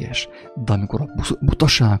veszélyes, de amikor a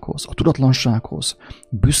butasághoz, a tudatlansághoz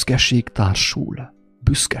büszkeség társul,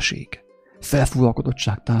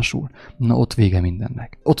 felfúvalkodottság társul, na ott vége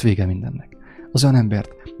mindennek. Az olyan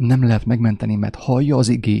embert nem lehet megmenteni, mert hallja az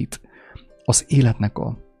igét, az életnek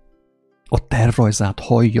a tervrajzát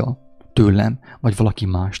hallja tőlem, vagy valaki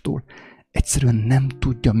mástól. Egyszerűen nem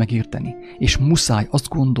tudja megérteni, és muszáj azt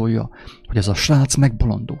gondolja, hogy ez a srác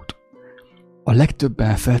megbolondult. A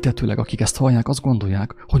legtöbben feltetőleg, akik ezt hallják, azt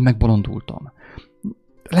gondolják, hogy megbolondultam.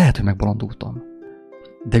 Lehet, hogy megbolondultam.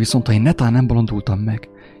 De viszont, ha én netán nem bolondultam meg,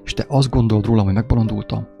 és te azt gondolod rólam, hogy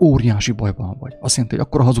megbolondultam, óriási bajban vagy. Azt jelenti, hogy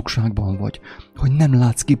akkora hazugságban vagy, hogy nem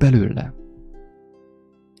látsz ki belőle.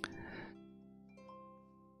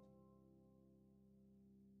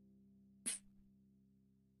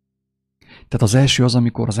 Tehát az első az,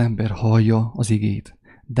 amikor az ember hallja az igét,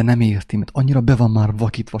 de nem érti, mert annyira be van már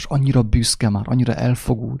vakítva, annyira büszke már, annyira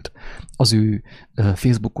elfogult az ő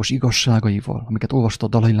Facebookos igazságaival, amiket olvasott a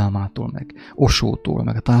Dalai Lámától, meg Osótól,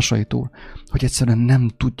 meg a társaitól, hogy egyszerűen nem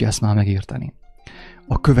tudja ezt már megérteni.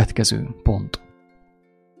 A következő pont,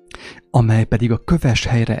 amely pedig a köves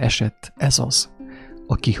helyre esett, ez az,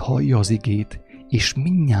 aki hallja az igét, és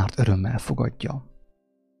mindjárt örömmel fogadja.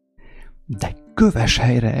 De köves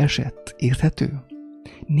helyre esett, érthető?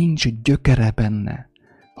 Nincs gyökere benne,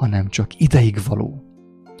 hanem csak ideig való.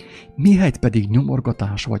 Mihelyt pedig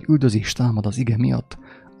nyomorgatás vagy üldözés támad az ige miatt,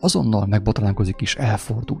 azonnal megbotránkozik és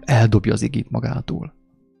elfordul, eldobja az igét magától.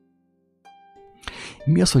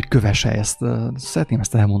 Mi az, hogy köves hely? Szeretném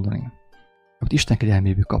ezt elmondani. Hogy Isten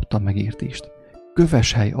kegyelméből kaptam megértést.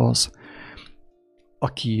 Köves hely az,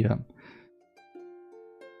 aki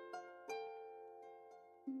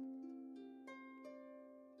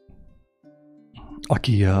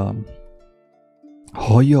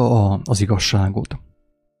hallja az igazságot,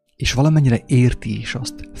 és valamennyire érti is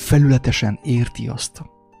azt, felületesen érti azt,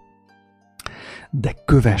 de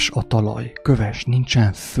köves a talaj, köves,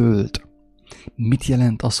 nincsen föld. Mit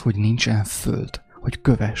jelent az, hogy nincsen föld? Hogy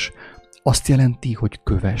köves? Azt jelenti, hogy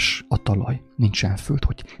köves a talaj, nincsen föld,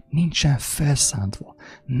 hogy nincsen felszántva,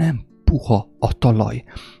 nem puha a talaj,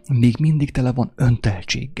 még mindig tele van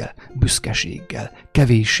önteltséggel, büszkeséggel,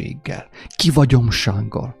 kevésséggel,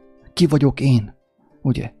 kivagyomsággal. Ki vagyok én?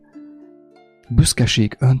 Ugye?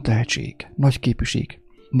 Büszkeség, önteltség, nagyképűség,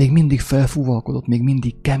 még mindig felfúvalkodott, még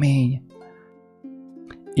mindig kemény.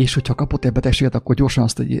 És hogyha kapott egy betegséget, akkor gyorsan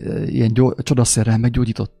azt egy ilyen csodaszerrel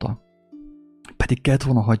meggyógyította. Pedig kellett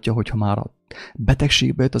volna hagyja, hogyha már a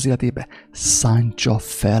betegségbe jött az életébe, szántsa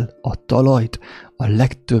fel a talajt. A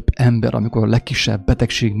legtöbb ember, amikor a legkisebb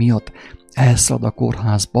betegség miatt elszalad a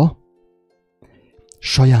kórházba,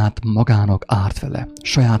 saját magának árt vele,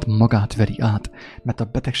 saját magát veri át, mert a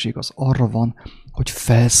betegség az arra van, hogy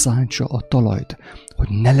felszántsa a talajt, hogy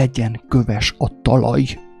ne legyen köves a talaj.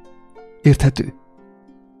 Érthető?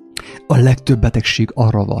 A legtöbb betegség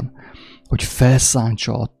arra van, hogy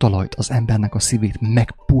felszántsa a talajt, az embernek a szívét,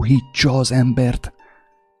 megpuhítsa az embert.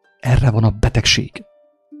 Erre van a betegség.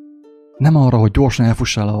 Nem arra, hogy gyorsan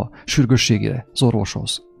elfussál a sürgősségére, az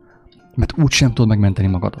orvoshoz, mert úgy sem tudod megmenteni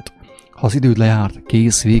magadat. Ha az időd lejárt,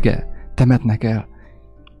 kész, vége, temetnek el,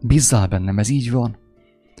 bízzál bennem, ez így van.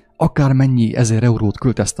 Akármennyi 1000 eurót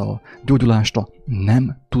költesz a gyógyulásra,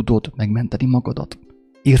 nem tudod megmenteni magadat.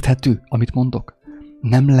 Érthető, amit mondok?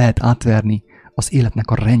 Nem lehet átverni az életnek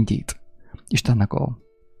a rendjét. Istennek a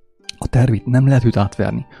tervét nem lehet őt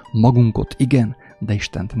átverni. Magunkot igen, de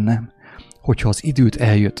Istent nem. Hogyha az időt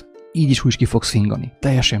eljött, így is úgy ki fogsz fingani.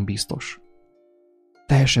 Teljesen biztos.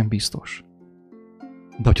 Teljesen biztos.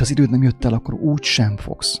 De hogyha az időd nem jött el, akkor úgy sem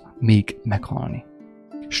fogsz még meghalni.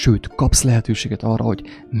 Sőt, kapsz lehetőséget arra, hogy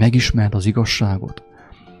megismerd az igazságot.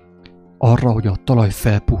 Arra, hogy a talaj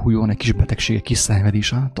felpuhuljon egy kis betegség, egy kis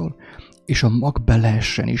szenvedés által, és a mag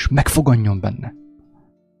beleessen és megfoganjon benne.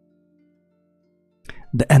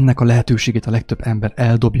 De ennek a lehetőségét a legtöbb ember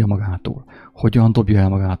eldobja magától. Hogyan dobja el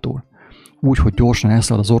magától? Úgy, hogy gyorsan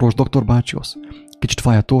elszalad az orvos doktor bácsihoz, kicsit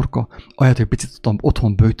fáj a torka, ahelyett, hogy picit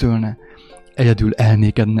otthon böjtölne, egyedül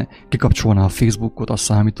elmékedne, kikapcsolná a Facebookot, a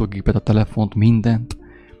számítógépet, a telefont, mindent,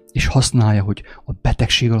 és használja, hogy a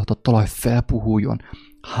betegség alatt a talaj felpuhuljon.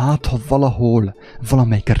 Hát, ha valahol,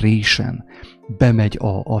 valamelyik résen bemegy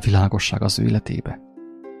a világosság az ő életébe.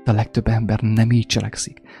 De a legtöbb ember nem így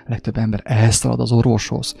cselekszik. A legtöbb ember elszalad az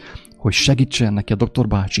orvoshoz, hogy segítsen neki a doktor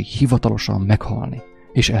bácsi hivatalosan meghalni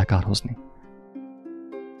és elkárhozni.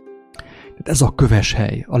 Tehát ez a köves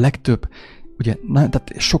hely. A legtöbb, ugye,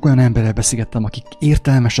 tehát sok olyan emberrel beszélgettem, akik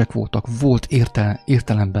értelmesek voltak, volt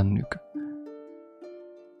értelem bennük.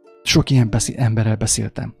 Sok ilyen emberrel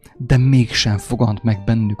beszéltem, de mégsem fogant meg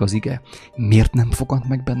bennük az ige. Miért nem fogant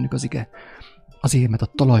meg bennük az ige? Azért, mert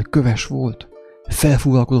a talaj köves volt,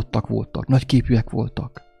 felfúvalkodottak voltak, nagyképűek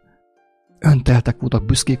voltak, önteltek voltak,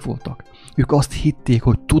 büszkék voltak. Ők azt hitték,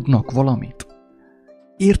 hogy tudnak valamit.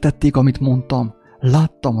 Értették, amit mondtam,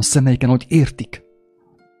 láttam a szemeiken, hogy értik.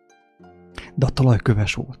 De a talaj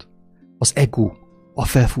köves volt. Az ego, a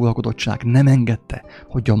felfúvalkodottság nem engedte,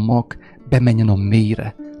 hogy a mag bemenjen a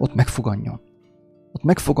mélyre, ott megfoganjon. Ott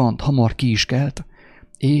megfogant, hamar ki is kelt,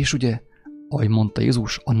 és ugye, ahogy mondta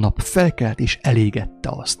Jézus, a nap felkelt és elégette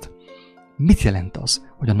azt. Mit jelent az,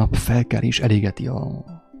 hogy a nap felkel és elégeti a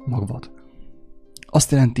magvat?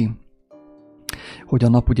 Azt jelenti, hogy a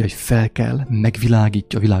nap ugye felkel,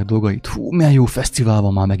 megvilágítja a világ dolgait. Hú, milyen jó fesztivál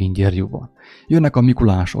van már megint Gyergyóban. Jönnek a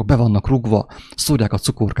Mikulások, be vannak rugva, szórják a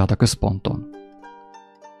cukorkát a központon.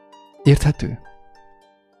 Érthető?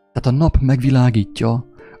 Tehát a nap megvilágítja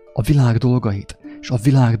a világ dolgait, és a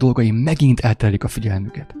világ dolgai megint elterelik a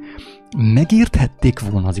figyelmüket. Megérthették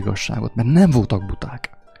volna az igazságot, mert nem voltak buták.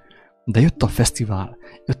 De jött a fesztivál,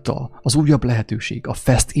 jött az újabb lehetőség, a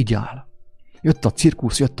fest igyál. Jött a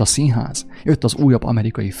cirkusz, jött a színház, jött az újabb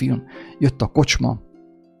amerikai film, jött a kocsma,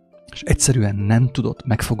 és egyszerűen nem tudott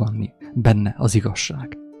megfoganni benne az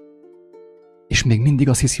igazság. És még mindig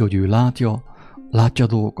azt hiszi, hogy ő látja a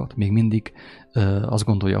dolgokat, még mindig azt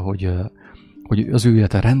gondolja, hogy az ő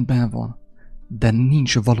élete rendben van, de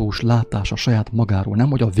nincs valós látás a saját magáról, nem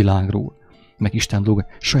hogy a világról, meg Isten dolga,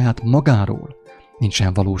 saját magáról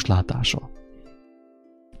nincsen valós látása.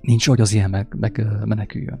 Nincs, hogy az ilyen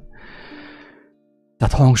meneküljön.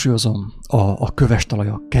 Tehát hangsúlyozom, a köves talaj,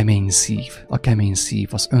 a kemény szív,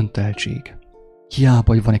 az önteltség.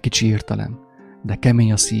 Hiába, hogy van egy kicsi értelem, de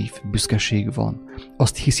kemény a szív, büszkeség van.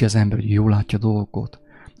 Azt hiszi az ember, hogy jól látja dolgokat,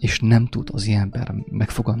 és nem tud az ilyen ember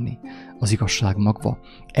megfoganni az igazság magva.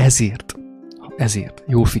 Ezért,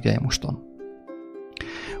 jól figyelj mostan.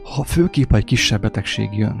 Ha főképp egy kisebb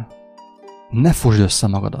betegség jön, ne fosd össze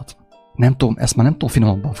magadat. Nem tudom, ezt már nem tudom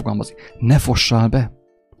finomabban fogalmazni. Ne fossál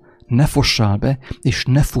be, és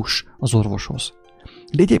ne fuss az orvoshoz.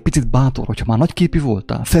 Légy egy picit bátor, hogyha már nagyképű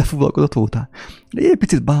voltál, felfúvalkodott voltál. Légy egy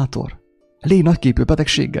picit bátor. Légy nagyképű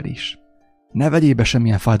betegséggel is. Ne vegyél be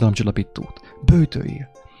semmilyen fájdalomcsillapítót. Böjtöljél.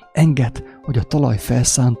 Engedd, hogy a talaj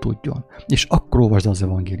felszántódjon, és akkor olvasd az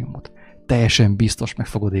evangéliumot. Teljesen biztos meg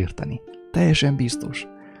fogod érteni. Teljesen biztos.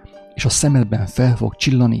 És a szemedben fel fog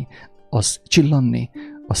csillanni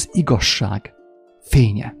az igazság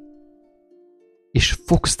fénye. És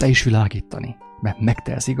fogsz te is világítani, mert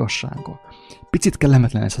megtelsz igazsággal. Picit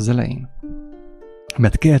kellemetlen lesz az elején,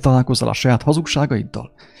 mert kell találkozzál a saját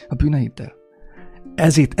hazugságaiddal, a bűneiddel.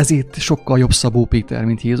 Ezért sokkal jobb Szabó Péter,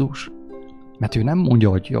 mint Jézus. Mert ő nem mondja,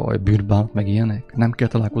 hogy jaj, bűnbánat, meg ilyenek. Nem kell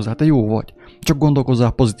találkozzál, te jó vagy. Csak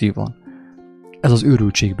gondolkozzál pozitívan. Ez az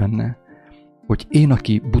őrültség benne, hogy én,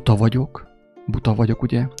 aki buta vagyok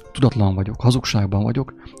ugye, tudatlan vagyok, hazugságban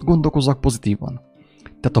vagyok, gondolkozzak pozitívan.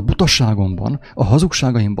 Tehát a butaságomban, a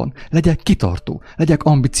hazugságaimban legyek kitartó, legyek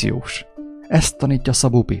ambiciós. Ezt tanítja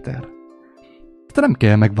Szabó Péter. Te nem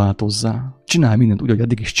kell megváltozzál. Csinálj mindent úgy, hogy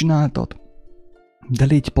eddig is csináltad, de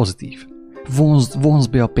légy pozitív.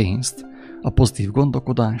 Vonzd be a pénzt, a pozitív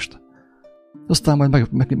gondolkodást, aztán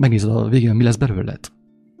majd megnézed a végén, mi lesz belőled.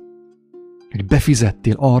 Hogy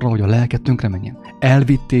befizettél arra, hogy a lelked tönkre menjen.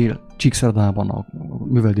 Elvittél Csíkszeredában a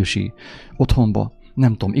művelődési otthonba,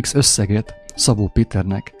 nem tudom, X összeget Szabó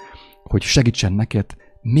Péternek, hogy segítsen neked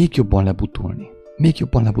még jobban lebutulni. Még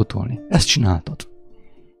jobban lebutulni. Ezt csináltad.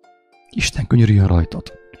 Isten könyörüljön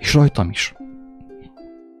rajtad. És rajtam is.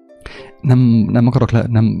 Nem akarok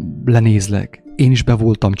nem lenézlek. Én is be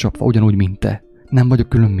voltam csapva, ugyanúgy, mint te. Nem vagyok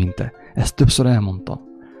külön, mint te. Ezt többször elmondta.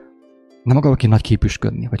 Nem akarok én nagy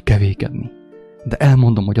képüsködni, vagy kevékedni. De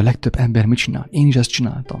elmondom, hogy a legtöbb ember mit csinál. Én is ezt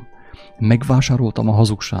csináltam. Megvásároltam a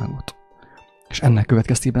hazugságot. És ennek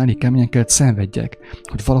következtében elég keményen kellett szenvedjek,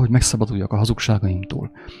 hogy valahogy megszabaduljak a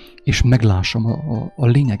hazugságaimtól, és meglássam a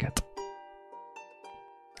lényeget.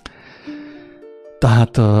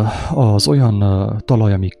 Tehát az olyan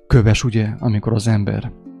talaj, ami köves, ugye, amikor az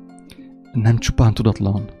ember nem csupán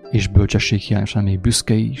tudatlan, és bölcsességhiányos, hanem még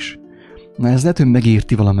büszke is. Na ez lehet, hogy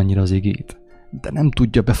megérti valamennyire az igét, de nem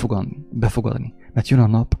tudja befogadni, mert jön a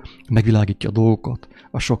nap, megvilágítja a dolgokat,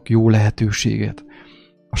 a sok jó lehetőséget,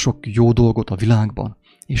 a sok jó dolgot a világban,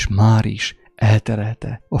 és már is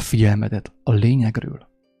elterelte a figyelmedet a lényegről.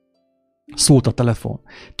 Szólt a telefon,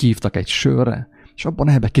 kihívtak egy sörre, és abban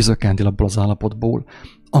ebbe kizökkentél abból az állapotból,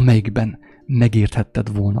 amelyikben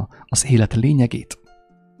megérthetted volna az élet lényegét.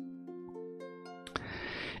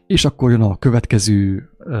 És akkor jön a következő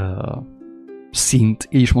szint,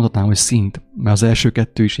 én is mondhatnám, hogy szint, mert az első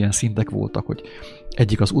kettő is ilyen szintek voltak, hogy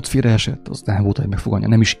egyik az útfélre esett, az nem volt, hogy megfogadja,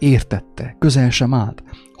 nem is értette, közel sem állt,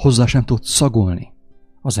 hozzá sem tudott szagolni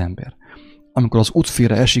az ember. Amikor az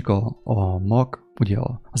útfélre esik a mag, ugye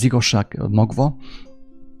az igazság magva,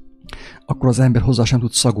 akkor az ember hozzá sem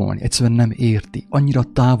tud szagolni, egyszerűen nem érti. Annyira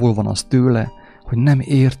távol van az tőle, hogy nem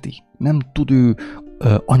érti, nem tud ő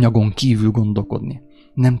anyagon kívül gondolkodni,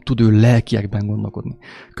 nem tud ő lelkiekben gondolkodni.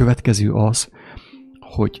 Következő az,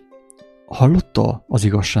 hogy hallotta az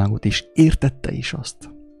igazságot, és értette is azt.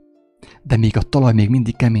 De még a talaj még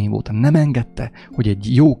mindig kemény volt. Nem engedte, hogy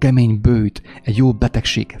egy jó kemény bőjt, egy jó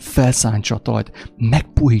betegség felszántsa a talajt,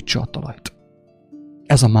 megpuhítsa a talajt.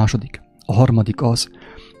 Ez a második. A harmadik az,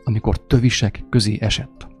 amikor tövisek közé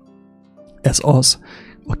esett. Ez az,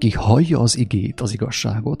 aki hallja az igét, az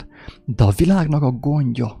igazságot, de a világnak a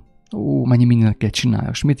gondja, mennyi mindent kell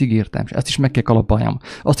csináljam, és mit ígértem, és ezt is meg kell kalapáljam,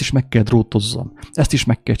 azt is meg kell drótozzam, ezt is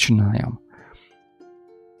meg kell csináljam.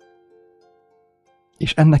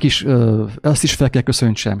 És ennek is, azt is fel kell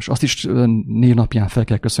köszöntsem, és azt is névnapján fel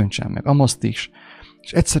kell köszöntsem, meg amazt is.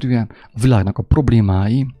 És egyszerűen a világnak a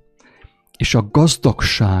problémái, és a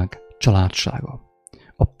gazdagság családsága.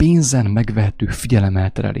 A pénzen megvehető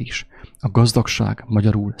figyelemelterelés. A gazdagság,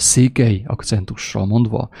 magyarul székely akcentussal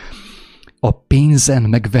mondva, a pénzen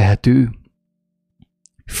megvehető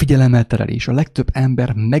figyelemelterelés. A legtöbb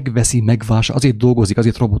ember megvásárolja, azért dolgozik,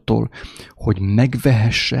 azért robottól, hogy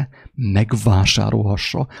megvehesse,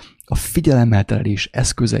 megvásárolhassa a figyelemelterelés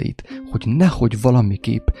eszközeit, hogy nehogy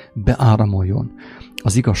valamiképp beáramoljon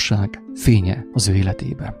az igazság fénye az ő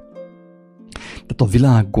életébe. Tehát a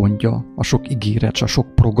világ gondja, a sok ígéret, a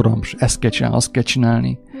sok program, ezt kell csinálni, azt kell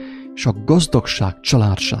csinálni, és a gazdagság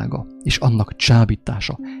családsága és annak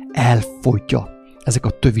csábítása elfolytja. Ezek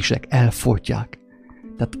a tövisek elfolytják.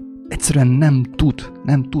 Tehát egyszerűen nem tud,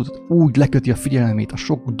 úgy leköti a figyelmét a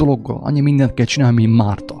sok dologgal, annyi mindent kell csinálni, mint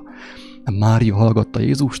Márta. Mária hallgatta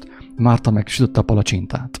Jézust, Márta meg sütötte a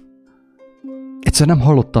palacsintát. Egyszer nem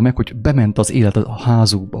hallotta meg, hogy bement az élet a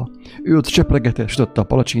házukba. Ő ott csepregette, sütötte a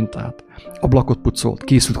palacsintát, ablakot pucolt,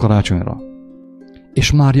 készült karácsonyra.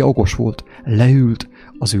 És Mária okos volt, leült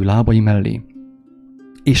az ő lábai mellé,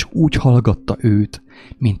 és úgy hallgatta őt,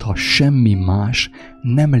 mintha semmi más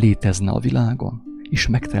nem létezne a világon, és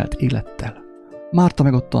megtelt élettel. Márta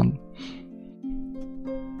meg ottan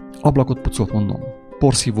ablakot pucolt, mondom,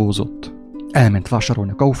 porszívózott, elment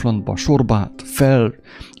vásárolni a Kauflandba, sorba állt,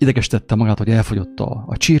 idegesítette magát, hogy elfogyott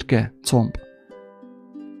a csirke, comb,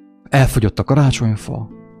 elfogyott a karácsonyfa,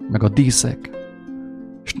 meg a díszek,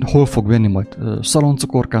 és hol fog venni majd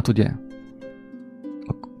szaloncukorkát, ugye?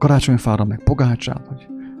 A karácsonyfára, meg pogácsát, hogy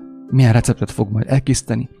milyen receptet fog majd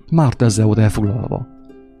elkészíteni. Márta ezzel volt elfoglalva.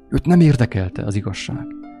 Őt nem érdekelte az igazság.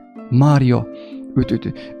 Mária,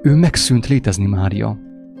 ő megszűnt létezni, Mária.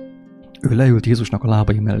 Ő leült Jézusnak a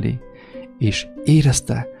lábai mellé, és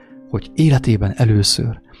érezte, hogy életében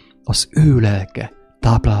először az ő lelke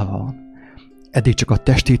táplálva van. Eddig csak a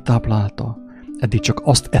testét táplálta, eddig csak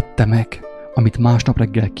azt ette meg, amit másnap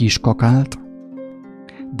reggel ki is kakált,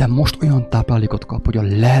 de most olyan táplálékot kap, hogy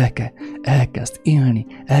a lelke elkezd élni,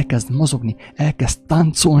 elkezd mozogni, elkezd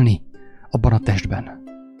táncolni abban a testben.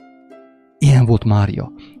 Ilyen volt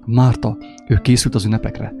Mária. Márta, ő készült az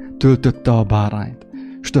ünnepekre, töltötte a bárányt,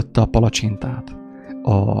 sütötte a palacsintát,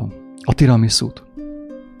 a tiramisút.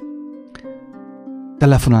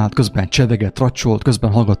 Telefonált, közben csedegett, racsolt,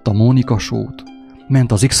 közben hallgatta a Mónika show-t,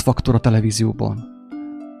 ment az X-Faktor a televízióban.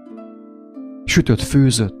 Sütött,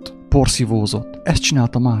 főzött, porszívózott, ezt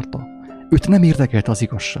csinálta Márta. Őt nem érdekelte az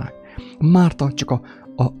igazság. Márta csak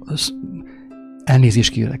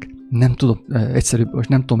elnézést kérek, nem tudom, egyszerűbb,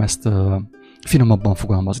 nem tudom ezt finomabban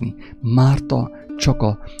fogalmazni. Márta csak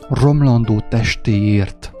a romlandó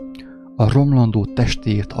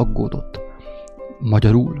testéért aggódott.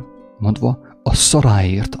 Magyarul mondva, a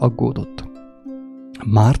szaráért aggódott.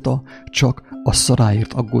 Márta csak a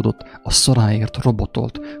szaráért aggódott, a szaráért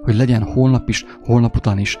robotolt, hogy legyen holnap is, holnap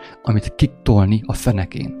után is, amit kitolni a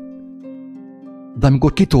fenekén. De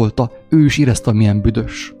amikor kitolta, ő is érezte, milyen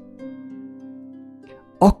büdös.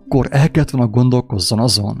 Akkor el kellett volna gondolkozzon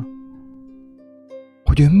azon,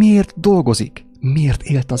 hogy ő miért dolgozik, miért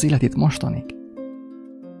élte az életét mostanig.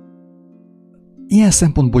 Ilyen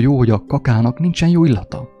szempontból jó, hogy a kakának nincsen jó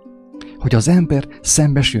illata. Hogy az ember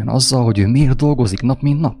szembesüljön azzal, hogy ő miért dolgozik nap,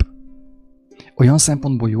 mint nap. Olyan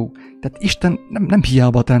szempontból jó. Tehát Isten nem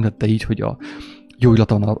hiába teremtette így, hogy a jó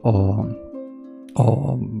illata van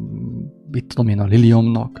mit tudom én, a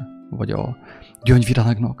liliomnak, vagy a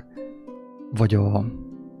gyöngyvirágnak, vagy a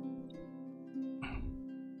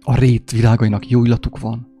rét virágainak jó illatuk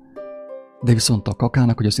van. De viszont a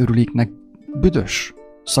kakának, hogy az örüléknek büdös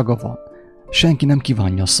szaga van. Senki nem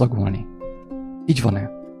kívánja szagolni. Így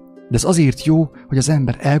van-e? De ez azért jó, hogy az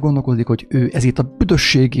ember elgondolkodik, hogy ő ezért a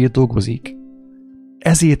büdösségért dolgozik.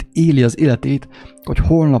 Ezért éli az életét, hogy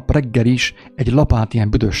holnap reggel is egy lapát ilyen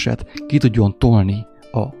büdösset ki tudjon tolni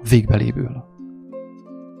a végbeléből.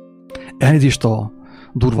 Elnézést a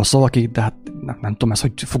durva szavakét, de hát nem tudom ezt,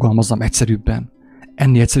 hogy fogalmazzam egyszerűbben.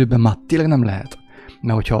 Ennél egyszerűbben már tényleg nem lehet.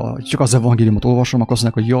 Mert hogyha csak az evangéliumot olvasom, akkor azt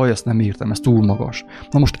mondják, hogy jaj, ezt nem értem, ez túl magas.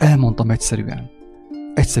 Na most elmondtam egyszerűen.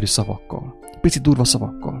 Egyszerű szavakkal. Picit durva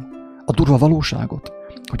szavakkal. A durva valóságot,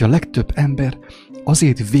 hogy a legtöbb ember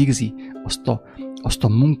azért végzi azt a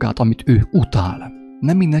munkát, amit ő utál.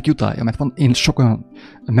 Nem mindenki utálja, mert én sok olyan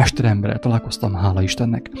mesteremberrel találkoztam, hála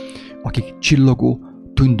Istennek, akik csillogó,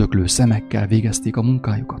 tündöklő szemekkel végezték a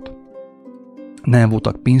munkájukat. Nem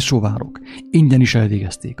voltak pénzsóvárok, ingyen is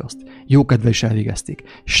elvégezték azt, jókedve is elvégezték,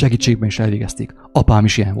 segítségben is elvégezték. Apám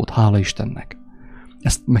is ilyen volt, hála Istennek.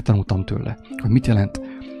 Ezt megtanultam tőle, hogy mit jelent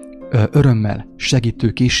örömmel,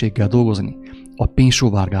 segítő készséggel dolgozni a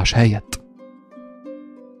pénzsóvárgás helyett.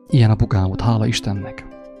 Ilyen apukám volt, hála Istennek.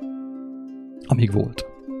 Amíg volt.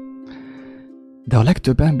 De a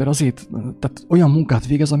legtöbb ember azért tehát olyan munkát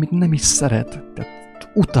végez, amit nem is szeret. Tehát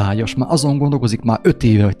utálja, már azon gondolkozik már 5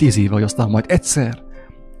 éve vagy 10 éve, hogy aztán majd egyszer,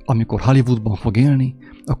 amikor Hollywoodban fog élni,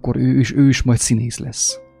 akkor ő is majd színész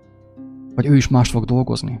lesz. Vagy ő is mást fog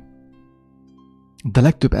dolgozni. De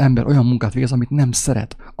legtöbb ember olyan munkát végez, amit nem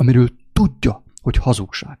szeret, amiről tudja, hogy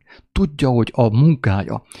hazugság. Tudja, hogy a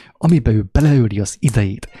munkája, amiben ő beleöli az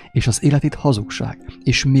idejét és az életét hazugság,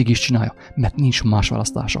 és mégis csinálja, mert nincs más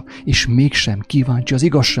választása, és mégsem kíváncsi az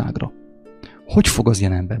igazságra. Hogy fog az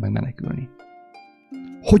ilyen ember megmenekülni?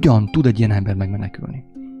 Hogyan tud egy ilyen ember megmenekülni?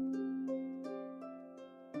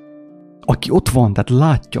 Aki ott van, tehát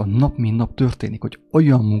látja, nap mint nap történik, hogy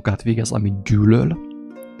olyan munkát végez, amit gyűlöl,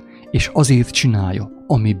 és azért csinálja,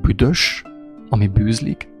 ami büdös, ami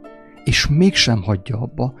bűzlik, és mégsem hagyja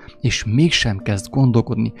abba, és mégsem kezd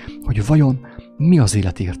gondolkodni, hogy vajon Mi az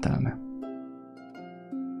élet értelme?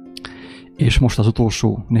 És most az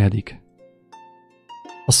utolsó, negyedik.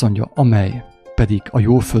 Azt mondja, amely pedig a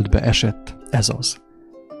jó földbe esett, ez az,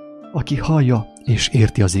 aki hallja és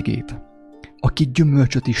érti az igét, aki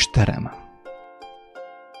gyümölcsöt is terem.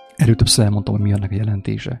 Erről többször elmondtam, hogy mi annak a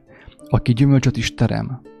jelentése. Aki gyümölcsöt is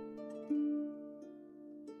terem.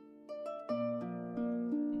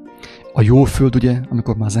 A jó föld, ugye,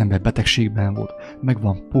 amikor már az ember betegségben volt, meg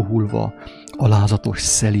van puhulva, alázatos,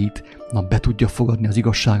 szelíd, na be tudja fogadni az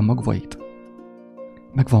igazság magvait.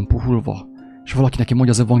 Meg van puhulva, és valaki neki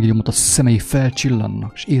mondja az evangéliumot, a szemei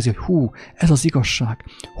felcsillannak, és érzi, hogy hú, ez az igazság.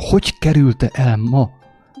 Hogy kerülte el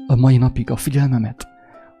a mai napig a figyelmemet?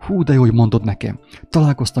 Hú, de jó, hogy mondod nekem.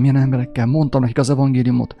 Találkoztam ilyen emberekkel, mondtam nekik az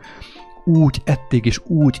evangéliumot. Úgy ették és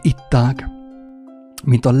úgy itták,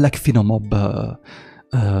 mint a legfinomabb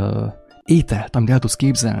ételt, amit el tudsz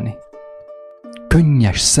képzelni.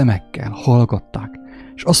 Könnyes szemekkel hallgatták,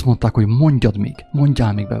 és azt mondták, hogy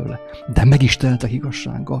mondjál még belőle. De meg is teltek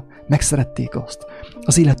igazsággal, megszerették azt.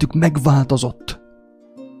 Az életük megváltozott.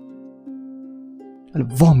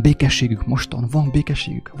 Van békességük mostan, van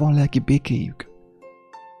békességük, van lelki békéjük.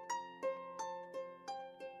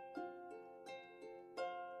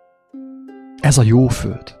 Ez a jó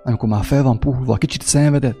föld, amikor már fel van puhulva, kicsit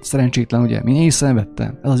szenvedett, szerencsétlen, ugye, én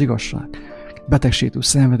szenvedtem, ez az igazság. Betegségtől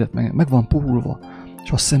szenvedett, meg van puhulva,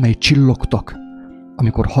 és a szemei csillogtak,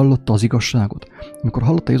 amikor hallotta az igazságot, amikor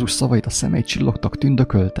hallotta Jézus szavait, a szemei csillogtak,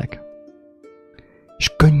 tündököltek.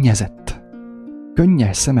 És könnyezett,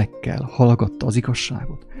 könnyes szemekkel hallgatta az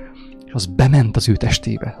igazságot, és az bement az ő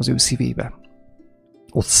testébe, az ő szívébe.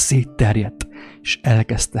 Ott szétterjedt, és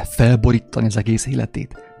elkezdte felborítani az egész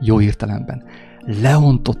életét, jó értelemben.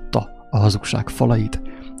 Leontotta a hazugság falait,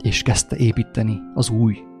 és kezdte építeni az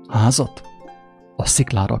új házat. A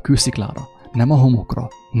sziklára, a kősziklára, nem a homokra,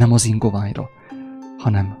 nem az ingoványra,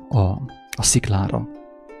 hanem a sziklára.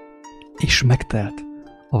 És megtelt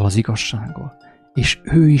avval az igazsággal. És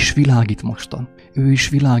ő is világít mostan, ő is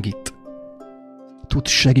világít. Tud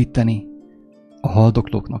segíteni a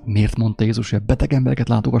haldoklóknak. Miért mondta Jézus, hogy a beteg embereket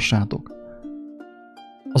látogassátok?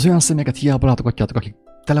 Az olyan személyeket hiába látogatjátok, akik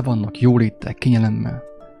tele vannak jóléttel, kényelemmel.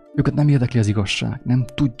 Őket nem érdekli az igazság, nem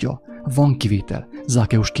tudja. Van kivétel,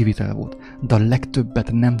 Zákeus kivétel volt, de a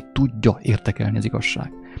legtöbbet nem tudja értekelni az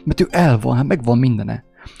igazság. Mert ő el van, hát megvan mindene.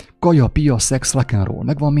 Kaja, pia, szex, rock'n'roll,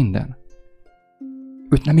 megvan minden.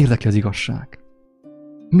 Őt nem érdekli az igazság.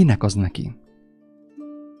 Minek az neki?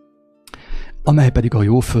 Amely pedig a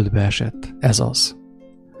jó földbe esett, ez az,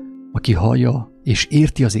 aki hallja és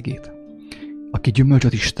érti az igét, aki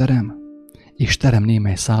gyümölcsöt is terem, és terem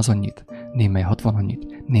némely 100 annyit, némely 60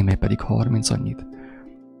 annyit, némely pedig 30 annyit.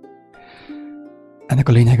 Ennek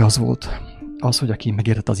a lényege az volt, hogy aki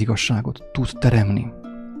megértette az igazságot, tud teremni.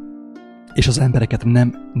 És az embereket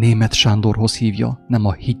nem Németh Sándorhoz hívja, nem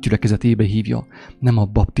a hitgyülekezetébe hívja, nem a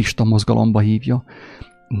baptista mozgalomba hívja,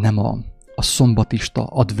 nem a szombatista,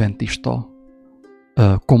 adventista,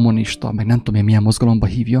 kommunista, meg nem tudom én milyen mozgalomba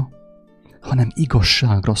hívja, hanem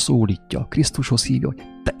igazságra szólítja, Krisztushoz hívja, hogy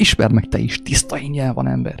te ismerd meg te is, tiszta ingyen van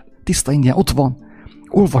ember, tiszta ingyen, ott van,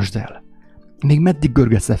 olvasd el, még meddig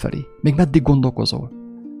görgetsz lefelé, még meddig gondolkozol,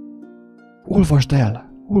 olvasd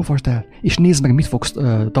el, és nézd meg, mit fogsz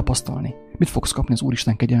tapasztalni, mit fogsz kapni az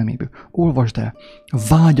Úristen kegyelméből, olvasd el,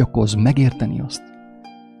 vágyakozz megérteni azt,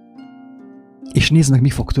 és nézd meg, mi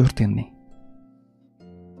fog történni.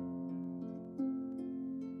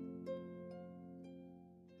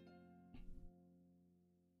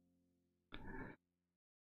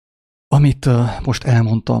 Amit most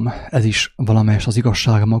elmondtam, ez is valamelyest az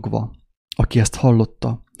igazság magva, aki ezt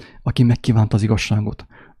hallotta, aki megkívánta az igazságot,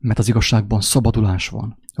 mert az igazságban szabadulás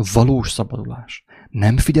van, valós szabadulás,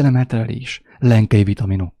 nem figyelemelterelés, lenkei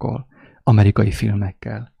vitaminokkal, amerikai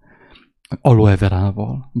filmekkel,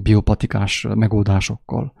 aloe-verával, biopatikás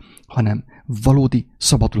megoldásokkal, hanem valódi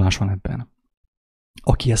szabadulás van ebben.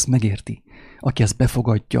 Aki ezt megérti, aki ezt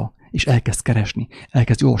befogadja, és elkezd keresni,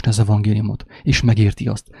 elkezd olvasni az evangéliumot, és megérti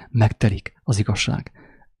azt, megtelik az igazság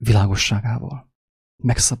világosságával.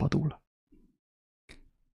 Megszabadul.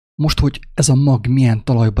 Most, hogy ez a mag milyen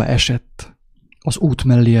talajba esett, az út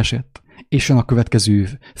mellé esett, és jön a következő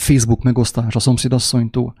Facebook megosztás a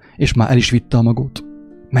szomszédasszonytól, és már el is vitte a magot.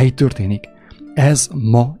 Mert így történik. Ez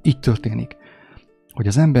ma így történik. Hogy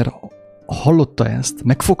az ember hallotta ezt,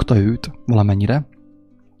 megfogta őt valamennyire.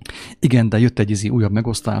 Igen, de jött egy újabb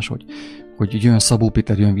megosztás, hogy jön Szabó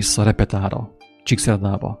Péter, jön vissza Repetára,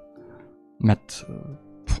 Csíkszerdába. Mert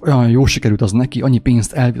olyan jól sikerült az neki, annyi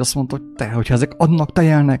pénzt elvitt, azt mondta, hogy hogyha ezek adnak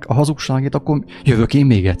tejelnek a hazugságét, akkor jövök én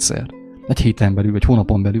még egyszer. Egy héten belül, egy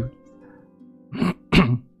hónapon belül.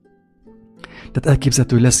 Tehát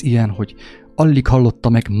elképzelhető lesz ilyen, hogy alig hallotta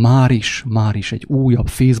meg már is egy újabb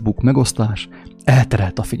Facebook megosztás,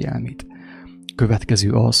 elterelt a figyelmét.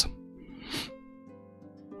 Következő az,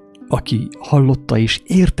 aki hallotta és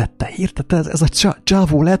értette, ez a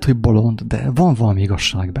csávó lehet, hogy bolond, de van valami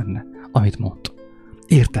igazság benne, amit mond.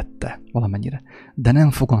 Értette valamennyire, de nem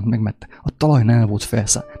fogant meg, mert a talaj nem volt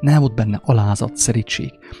nem volt benne alázat,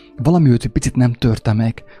 szerítség. Valami őt egy picit nem törte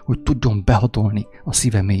meg, hogy tudjon behatolni a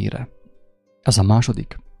szíve mélyére. Ez a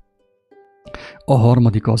második. A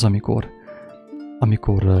harmadik az, amikor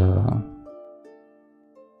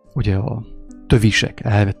ugye a tövisek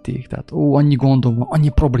elvették, tehát annyi gondom van, annyi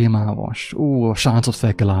problémám van, a sáncot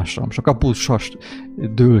fel kell ássam, és a kapussast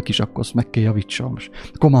dőlk is, akkor azt meg kell javítsam, és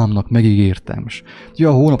komámnak megígértem, és a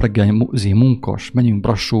hónap reggel munkas, menjünk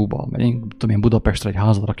Brassóba, menjünk Budapestre egy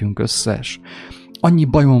házat rakjunk össze, és annyi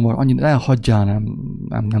bajom van, annyi elhagyjál,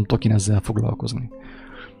 nem tudok én ezzel foglalkozni.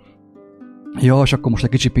 Ja, és akkor most egy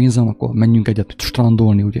kicsi pénzem, akkor menjünk egyet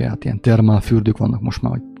strandolni, ugye, hát ilyen termálfürdők vannak most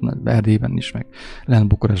már Erdélyben is, meg lent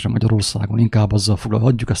Bukarestre, Magyarországon, inkább azzal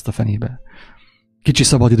hagyjuk ezt a fenébe. Kicsi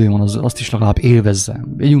szabad idő van, azt is legalább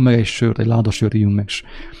élvezzem. Éljünk meg egy sört, egy ládasört íjunk meg, és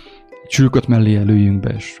csülköt mellé lőjünk be,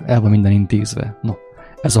 és el van minden intézve. No,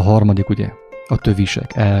 ez a harmadik, ugye, a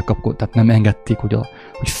tövisek elkapkodták, tehát nem engedték,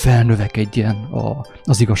 hogy felnövekedjen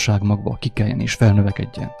az igazság magba, kikeljen és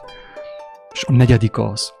felnövekedjen. És a negyedik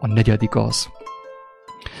az,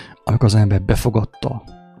 amikor az ember befogadta,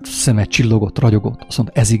 szeme csillogott, ragyogott, azt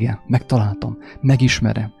mondta, ez igen, megtaláltam,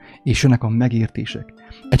 megismerem, és jönnek a megértések.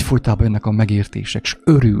 Egyfolytában jönnek a megértések, és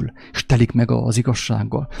örül, és telik meg az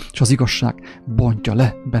igazsággal, és az igazság bontja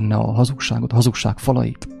le benne a hazugságot, a hazugság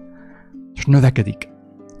falait, és növekedik,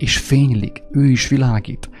 és fénylik, ő is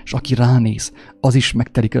világít, és aki ránéz, az is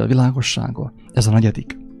megtelik el a világossággal. Ez a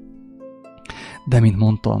negyedik. De, mint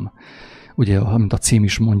mondtam, ugye, amit a cím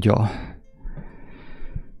is mondja,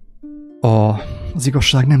 az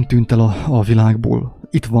igazság nem tűnt el a világból.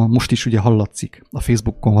 Itt van, most is ugye hallatszik a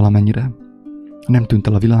Facebookon valamennyire. Nem tűnt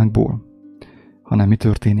el a világból, hanem mi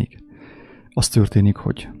történik? Az történik,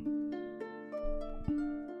 hogy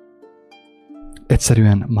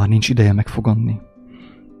egyszerűen már nincs ideje megfoganni.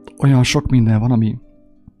 Olyan sok minden van, ami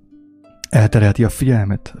elterelti a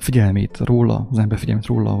figyelmét róla, az ember figyelmét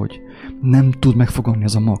róla, hogy nem tud megfoganni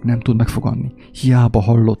ez a mag, nem tud megfoganni. Hiába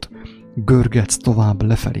hallott, görgetsz tovább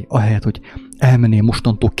lefelé, ahelyett, hogy elmennél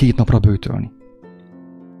mostantól 2 napra böjtölni.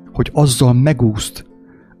 Hogy azzal megúszt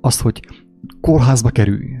azt, hogy kórházba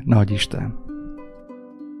kerülj, ne adj Isten.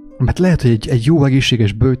 Mert lehet, hogy egy jó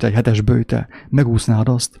egészséges böjtel, egy hetes böjtel, megúsznád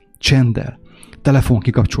azt csenddel, telefon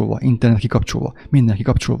kikapcsolva, internet kikapcsolva, minden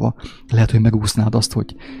kikapcsolva, lehet, hogy megúsznád azt,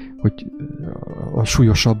 hogy a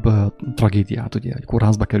súlyosabb tragédiát, ugye, hogy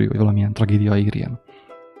kórházba kerül, vagy valamilyen tragédia érjen.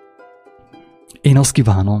 Én azt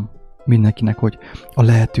kívánom mindenkinek, hogy a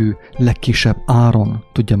lehető legkisebb áron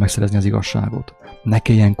tudja megszerezni az igazságot. Ne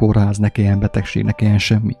kelljen kórház, ne kelljen betegség, ne kelljen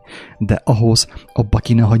semmi. De ahhoz abba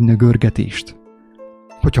kéne hagyni a görgetést.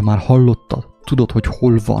 Hogyha már hallottad, tudod, hogy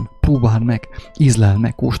hol van, próbáld meg, ízleld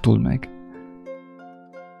meg, kóstold meg.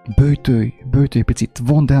 Böjtölj picit,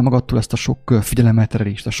 vondd el magadtól ezt a sok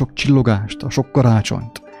figyelemelterelést, a sok csillogást, a sok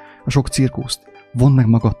karácsonyt, a sok cirkuszt. Vondd meg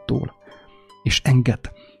magadtól, és engedd,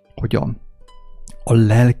 hogy a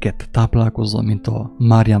lelket táplálkozzon, mint a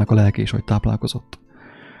Máriának a lelke is, hogy táplálkozott.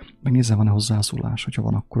 Megnézem, van-e hozzászólás, hogyha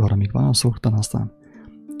van, akkor arra még válaszoltam, aztán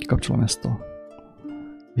kikapcsolom ezt a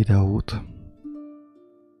videót.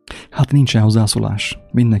 Hát nincsen hozzászólás,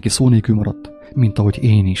 mindenki szó nélkül maradt, mint ahogy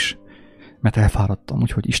én is, mert elfáradtam,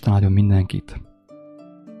 úgyhogy Isten áldjon mindenkit.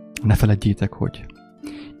 Ne feledjétek, hogy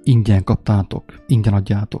ingyen kaptátok, ingyen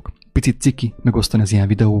adjátok. Picit ciki megosztani az ilyen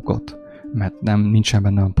videókat, mert nincsen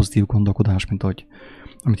benne olyan pozitív gondolkodás, mint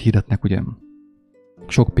amit hirdetnek, ugye,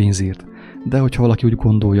 sok pénzért. De hogyha valaki úgy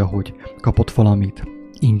gondolja, hogy kapott valamit,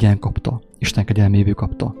 ingyen kapta, Isten kegyelméből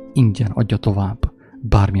kapta, ingyen adja tovább,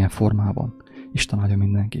 bármilyen formában. Isten áldja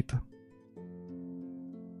mindenkit.